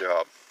does a good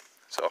job.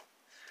 So,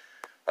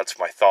 that's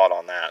my thought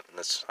on that. And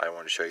this, I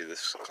wanted to show you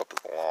this clip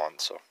of the lawn.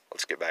 So,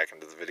 let's get back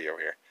into the video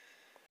here.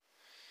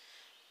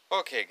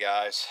 Okay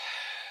guys,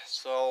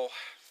 so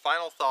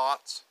final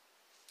thoughts.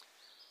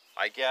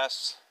 I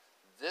guess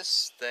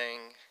this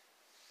thing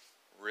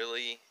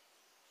really,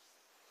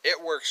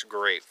 it works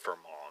great for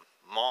Mom.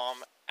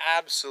 Mom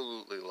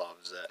absolutely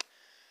loves it.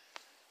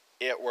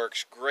 It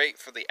works great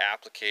for the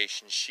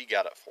application she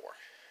got it for,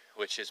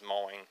 which is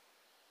mowing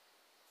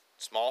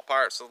small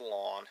parts of the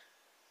lawn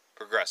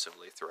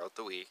progressively throughout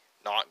the week,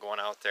 not going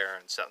out there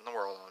and setting the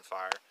world on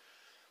fire,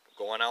 but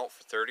going out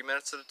for 30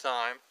 minutes at a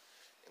time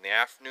in the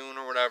afternoon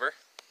or whatever.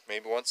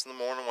 Maybe once in the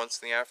morning, once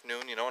in the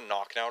afternoon, you know,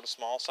 knocking out a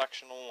small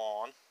section of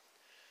lawn.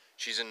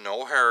 She's in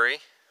no hurry,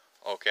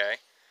 okay?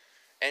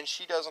 And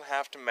she doesn't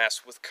have to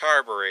mess with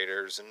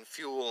carburetors and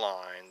fuel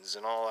lines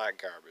and all that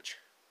garbage,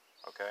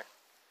 okay?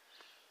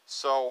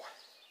 So,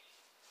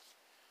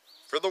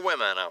 for the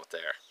women out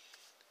there,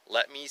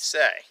 let me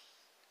say,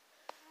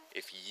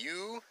 if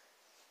you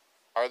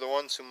are the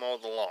ones who mow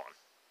the lawn,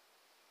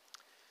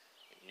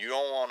 and you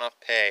don't want to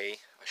pay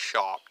a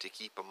shop to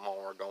keep a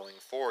mower going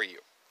for you,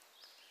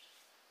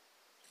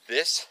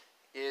 this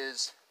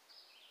is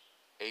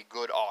a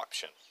good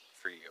option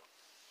for you,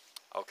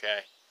 okay?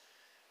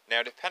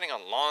 Now, depending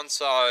on lawn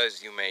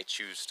size, you may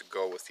choose to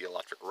go with the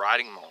electric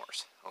riding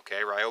mowers,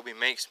 okay? Ryobi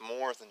makes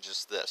more than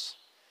just this.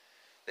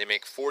 They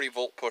make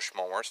 40-volt push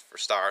mowers for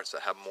starts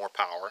that have more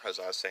power, as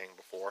I was saying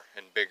before,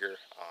 and bigger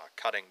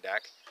cutting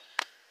deck.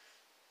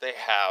 They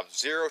have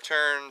 0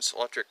 turns,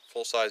 electric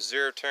full-size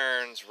 0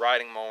 turns,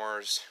 riding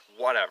mowers,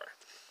 whatever.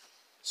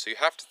 So you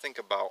have to think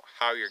about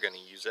how you're going to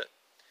use it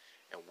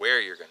and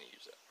where you're going to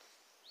use it.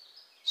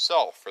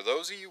 So, for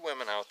those of you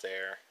women out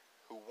there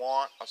who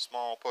want a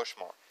small push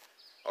mower,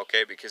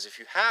 okay, because if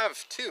you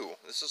have 2,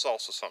 this is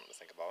also something to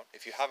think about.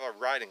 If you have a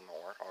riding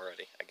mower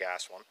already, a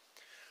gas one,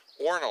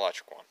 or an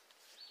electric one,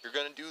 you're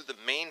going to do the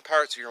main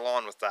parts of your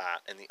lawn with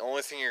that, and the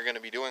only thing you're going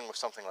to be doing with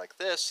something like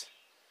this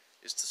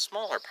is the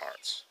smaller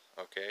parts,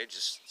 okay?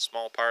 Just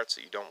small parts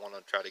that you don't want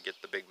to try to get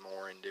the big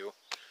mower into,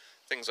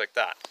 things like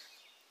that.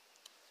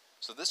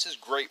 So this is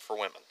great for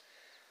women.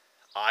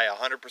 I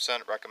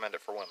 100% recommend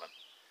it for women.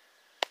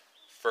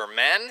 For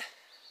men,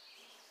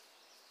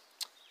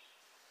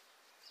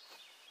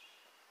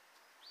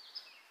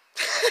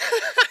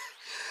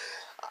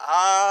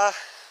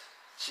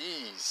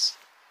 jeez.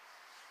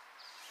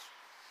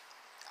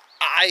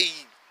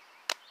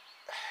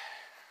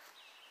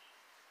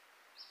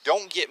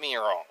 Don't get me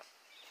wrong.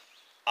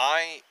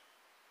 I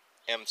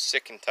am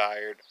sick and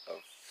tired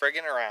of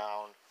friggin'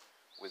 around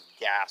with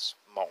gas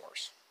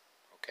mowers,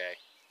 okay,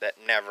 that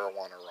never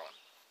want to run.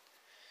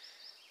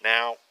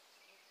 Now,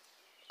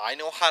 I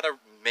know how to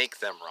make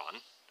them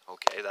run,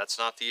 okay, that's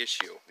not the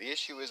issue. The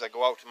issue is I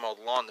go out to mow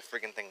the lawn, the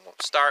friggin' thing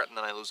won't start, and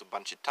then I lose a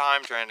bunch of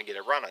time trying to get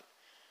it running.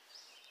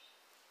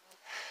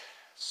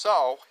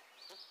 So,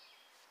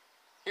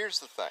 here's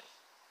the thing.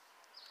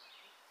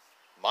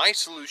 My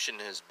solution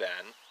has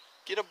been,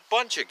 get a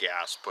bunch of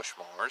gas push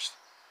mowers,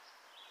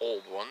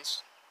 old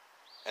ones,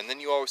 and then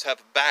you always have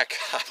a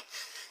backup.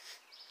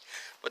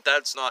 But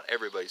that's not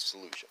everybody's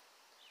solution.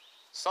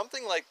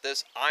 Something like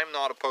this I'm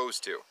not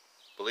opposed to,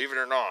 believe it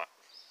or not.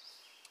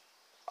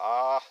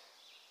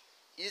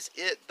 Is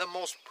it the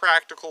most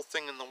practical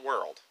thing in the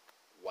world?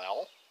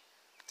 Well,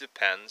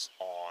 depends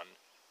on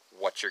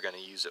what you're going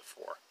to use it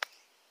for.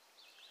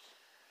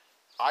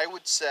 I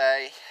would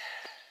say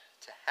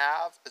to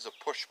have as a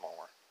push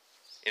mower,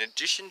 in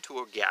addition to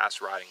a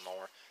gas riding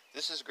mower,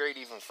 this is great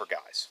even for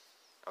guys,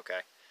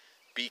 okay?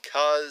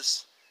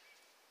 Because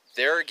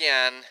there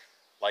again,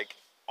 like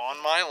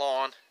on my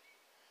lawn,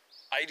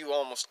 I do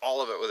almost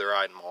all of it with a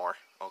riding mower,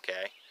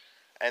 okay?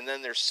 And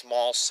then there's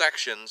small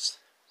sections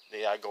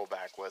that I go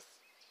back with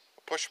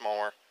a push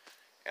mower,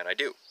 and I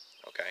do,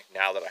 okay?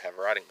 Now that I have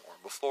a riding mower.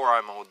 Before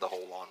I mowed the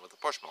whole lawn with a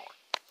push mower.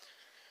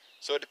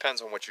 So it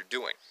depends on what you're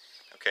doing,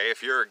 okay?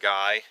 If you're a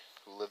guy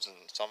who lives in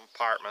some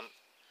apartment,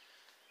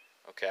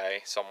 okay,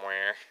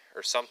 somewhere,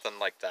 or something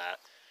like that,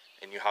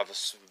 and you have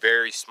a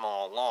very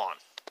small lawn,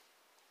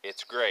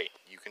 it's great.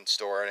 You can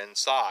store it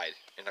inside,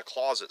 in a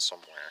closet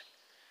somewhere,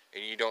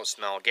 and you don't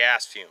smell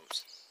gas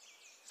fumes.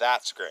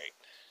 That's great,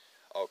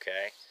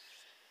 okay?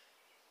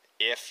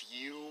 If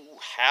you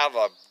have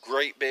a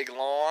great big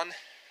lawn,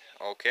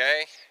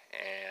 okay,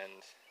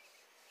 and,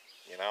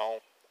 you know,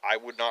 I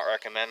would not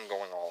recommend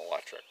going all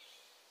electric.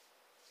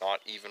 Not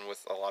even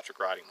with electric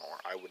riding mower,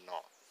 I would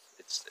not.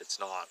 It's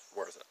not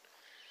worth it.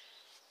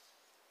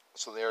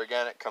 So there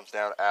again, it comes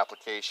down to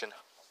application.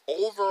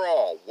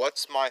 Overall,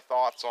 what's my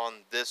thoughts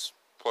on this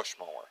push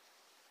mower?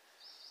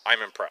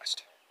 I'm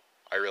impressed.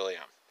 I really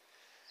am.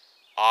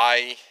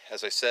 I,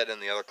 as I said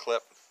in the other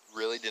clip,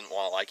 really didn't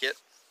want to like it.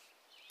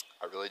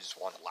 I really just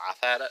want to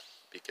laugh at it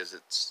because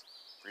it's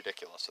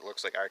ridiculous. It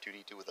looks like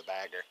R2-D2 with a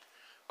bagger.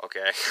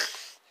 Okay?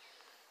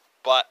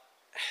 But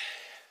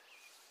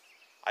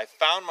I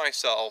found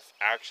myself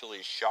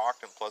actually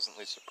shocked and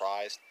pleasantly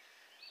surprised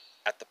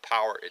at the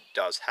power it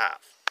does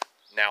have.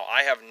 Now,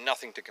 I have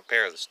nothing to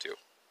compare this to.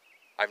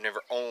 I've never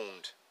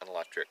owned an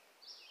electric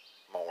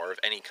mower of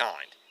any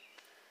kind.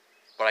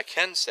 But I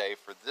can say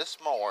for this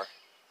mower,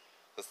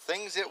 the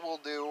things it will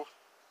do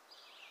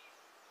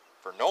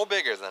for no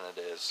bigger than it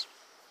is,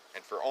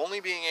 and for only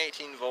being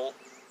 18 volt,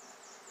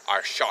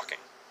 are shocking.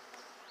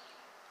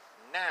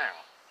 Now,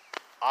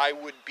 I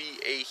would be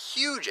a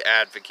huge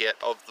advocate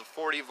of the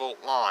 40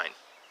 volt line.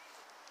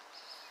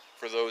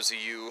 For those of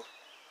you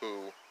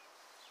who,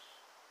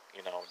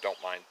 you know,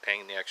 don't mind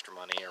paying the extra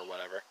money or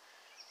whatever.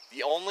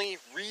 The only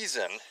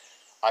reason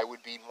I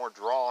would be more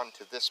drawn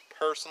to this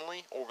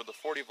personally over the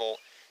 40 volt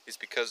is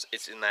because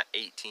it's in that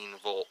 18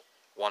 volt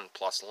 1+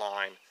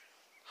 line,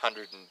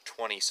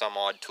 120 some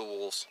odd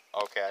tools,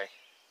 okay?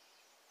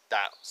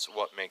 That's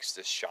what makes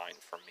this shine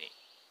for me.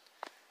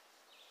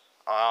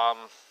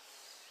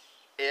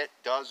 It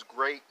does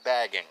great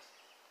bagging.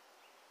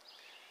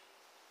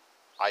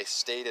 I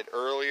stated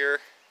earlier,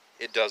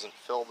 it doesn't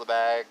fill the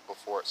bag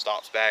before it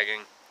stops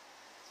bagging.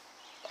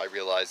 I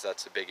realize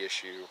that's a big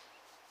issue,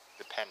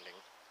 depending.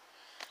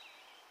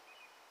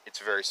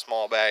 It's a very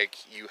small bag,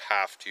 you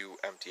have to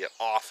empty it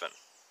often.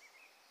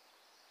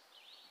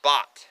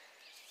 But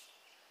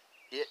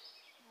it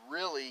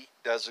really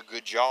does a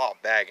good job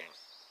bagging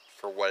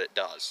for what it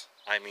does.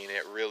 I mean,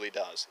 it really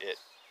does.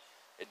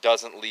 It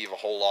doesn't leave a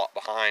whole lot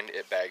behind.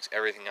 It bags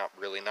everything up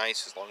really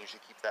nice as long as you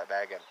keep that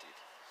bag emptied.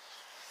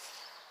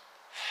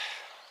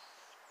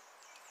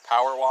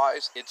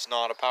 Power-wise, it's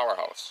not a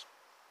powerhouse.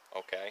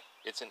 Okay?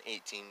 It's an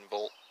 18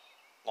 volt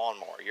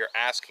lawnmower. You're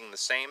asking the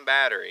same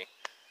battery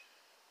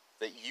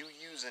that you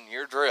use in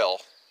your drill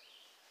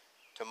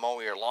to mow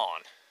your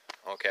lawn.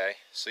 Okay?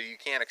 So you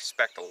can't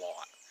expect a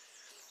lot.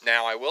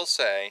 Now, I will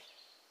say,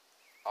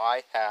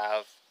 I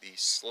have the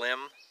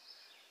slim,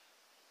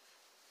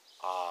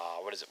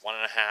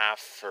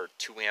 1.5 or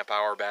 2 amp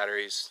hour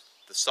batteries.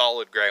 The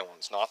solid gray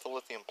ones, not the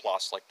lithium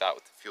plus like that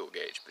with the fuel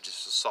gauge, but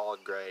just the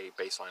solid gray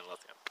baseline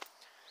lithium.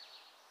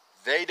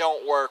 They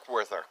don't work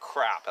worth a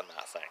crap in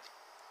that thing.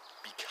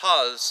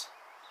 Because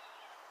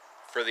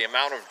for the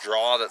amount of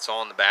draw that's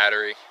on the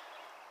battery,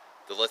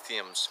 the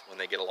lithiums, when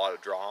they get a lot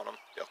of draw on them,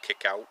 they'll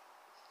kick out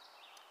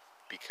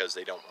because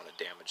they don't want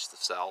to damage the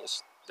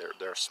cells.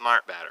 They're a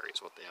smart battery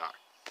is what they are.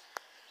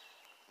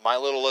 My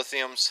little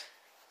lithiums,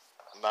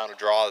 the amount of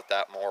draw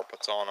that mower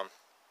puts on them,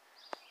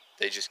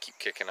 they just keep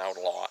kicking out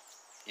a lot,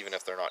 even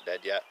if they're not dead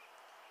yet.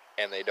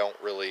 And they don't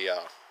really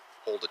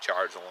hold a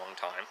charge a long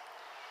time,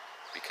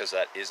 because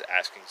that is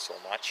asking so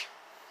much.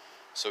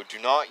 So do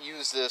not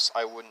use this,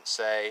 I wouldn't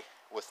say,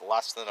 with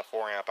less than a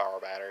 4 amp-hour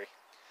battery.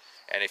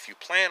 And if you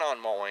plan on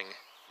mowing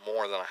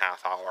more than a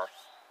half hour,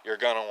 you're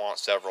going to want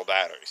several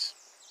batteries.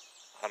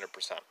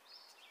 100%.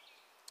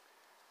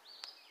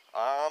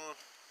 I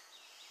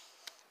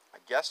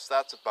guess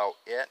that's about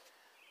it.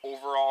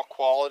 Overall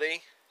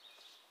quality,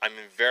 I'm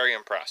very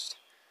impressed.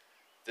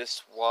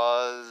 This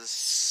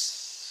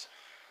was...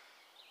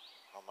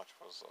 how much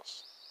was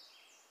this?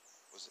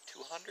 Was it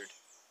 200?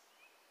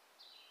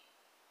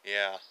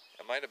 Yeah,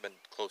 it might have been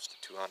close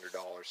to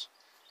 $200.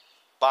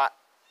 But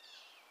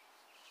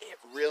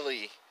it's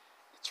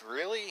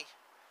really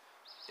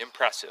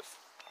impressive,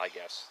 I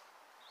guess.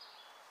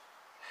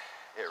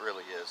 It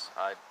really is.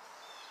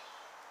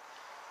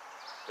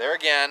 There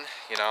again,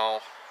 you know,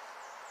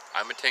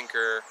 I'm a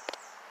tinker.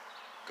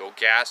 Go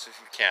gas if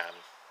you can.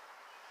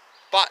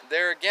 But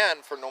there again,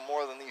 for no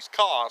more than these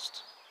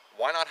cost,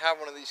 why not have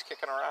one of these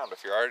kicking around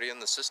if you're already in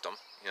the system?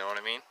 You know what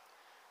I mean?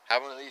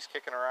 Have one of these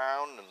kicking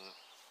around and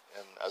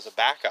as a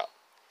backup.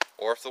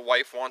 Or if the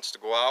wife wants to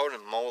go out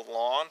and mow the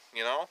lawn,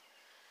 you know,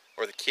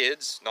 or the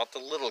kids, not the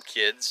little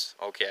kids,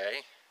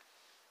 okay,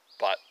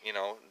 but, you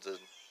know, the,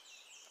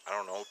 I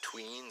don't know,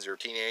 tweens or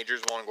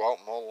teenagers want to go out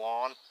and mow the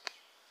lawn.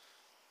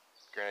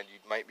 Granted, you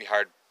might be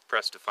hard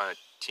pressed to find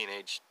a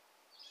teenage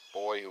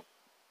boy who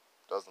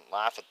doesn't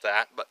laugh at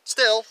that, but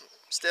still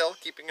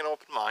keeping an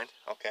open mind,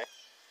 okay.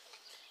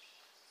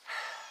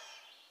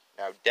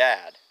 Now,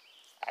 Dad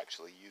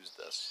actually used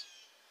this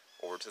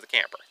over to the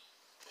camper.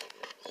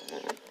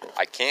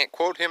 I can't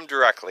quote him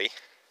directly,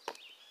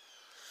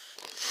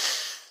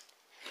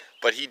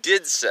 but he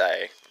did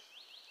say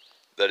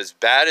that as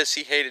bad as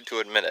he hated to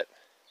admit it,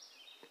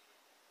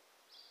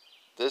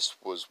 this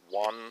was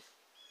one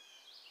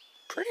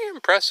pretty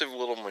impressive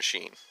little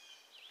machine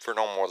for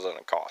no more than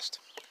it cost.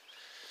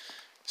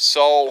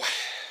 So,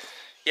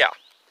 yeah,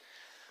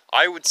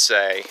 I would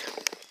say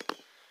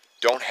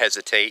don't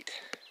hesitate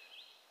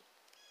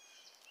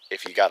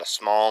if you got a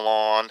small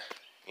lawn,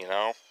 you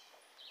know.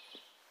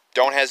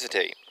 Don't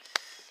hesitate.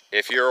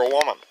 If you're a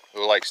woman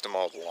who likes to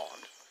mow the lawn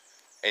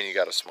and you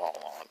got a small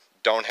lawn,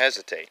 don't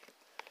hesitate.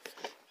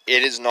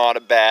 It is not a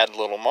bad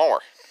little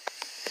mower.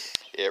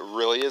 It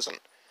really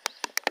isn't.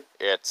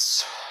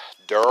 It's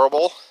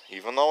durable,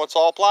 even though it's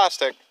all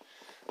plastic.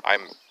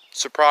 I'm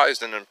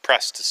surprised and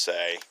impressed to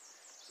say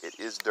it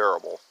is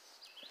durable.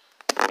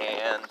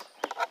 And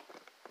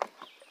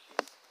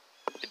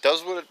it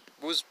does what it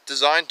was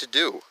designed to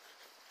do.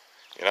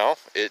 You know,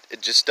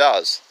 it just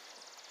does.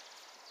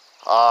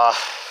 All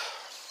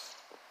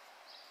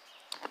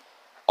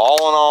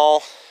in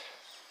all,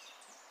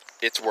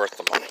 it's worth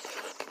the money.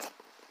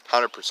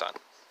 100%.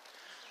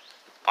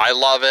 I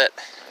love it.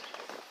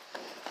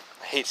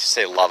 I hate to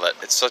say love it.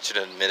 It's such an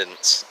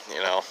admittance, you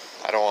know.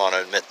 I don't want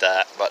to admit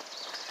that, but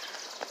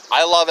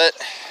I love it.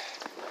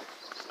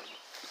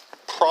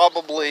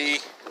 Probably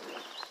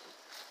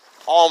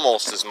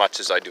almost as much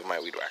as I do my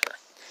weed whacker.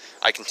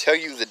 I can tell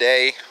you the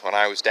day when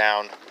I was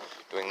down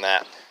doing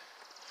that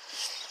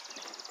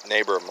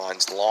neighbor of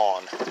mine's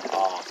lawn,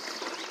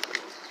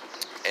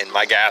 and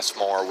my gas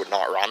mower would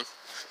not run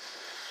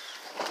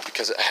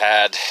because it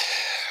had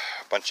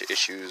a bunch of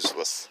issues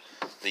with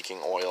leaking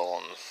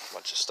oil and a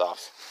bunch of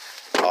stuff.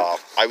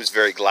 I was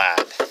very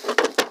glad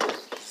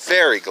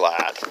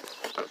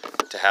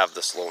to have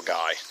this little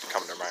guy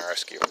come to my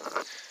rescue.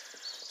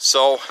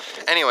 So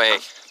anyway,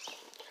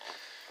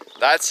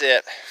 that's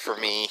it for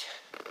me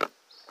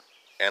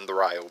and the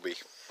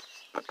Ryobi.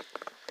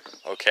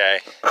 Okay,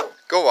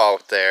 go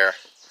out there,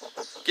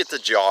 get the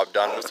job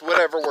done with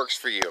whatever works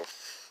for you.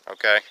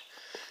 Okay,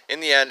 in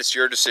the end, it's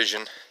your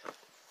decision.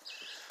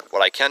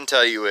 What I can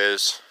tell you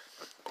is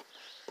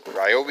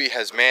Ryobi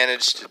has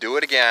managed to do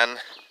it again,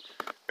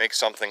 make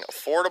something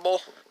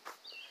affordable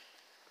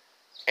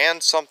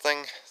and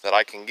something that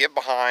I can get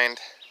behind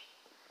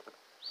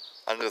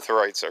under the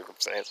right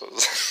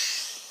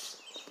circumstances.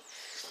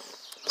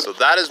 So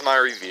that is my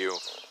review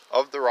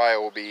of the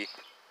Ryobi,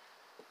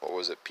 what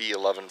was it,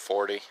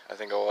 P1140, I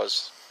think it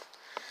was,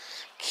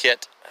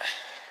 kit,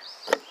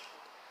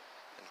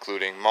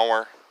 including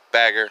mower,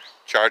 bagger,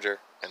 charger,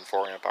 and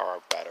 4 amp-hour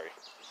battery.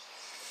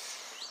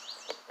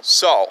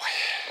 So,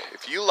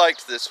 if you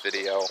liked this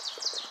video,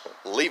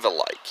 leave a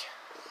like,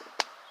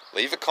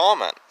 leave a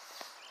comment,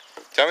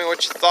 tell me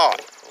what you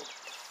thought,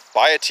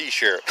 buy a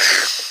t-shirt,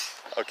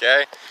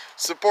 okay,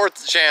 support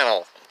the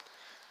channel,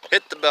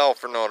 hit the bell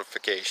for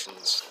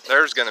notifications.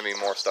 There's going to be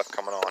more stuff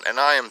coming on, and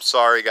I am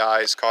sorry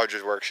guys,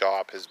 Codger's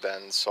Workshop has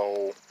been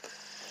so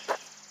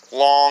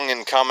long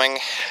in coming,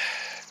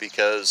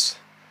 because,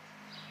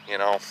 you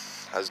know,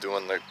 I was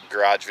doing the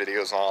garage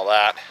videos and all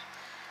that,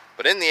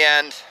 but in the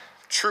end,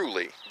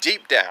 truly,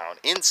 deep down,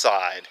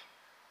 inside,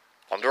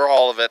 under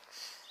all of it,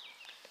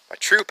 my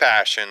true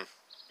passion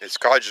is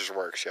Codger's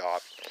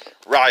Workshop,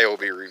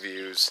 Ryobi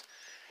reviews,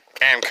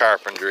 and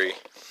carpentry,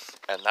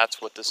 and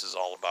that's what this is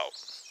all about.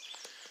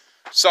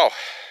 So,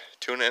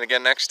 tune in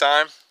again next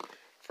time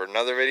for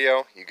another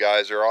video. You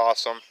guys are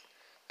awesome.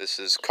 This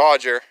is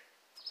Codger,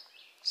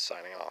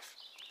 signing off.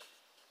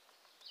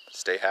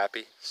 Stay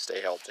happy,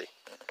 stay healthy,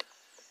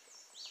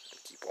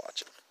 and keep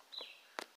watching.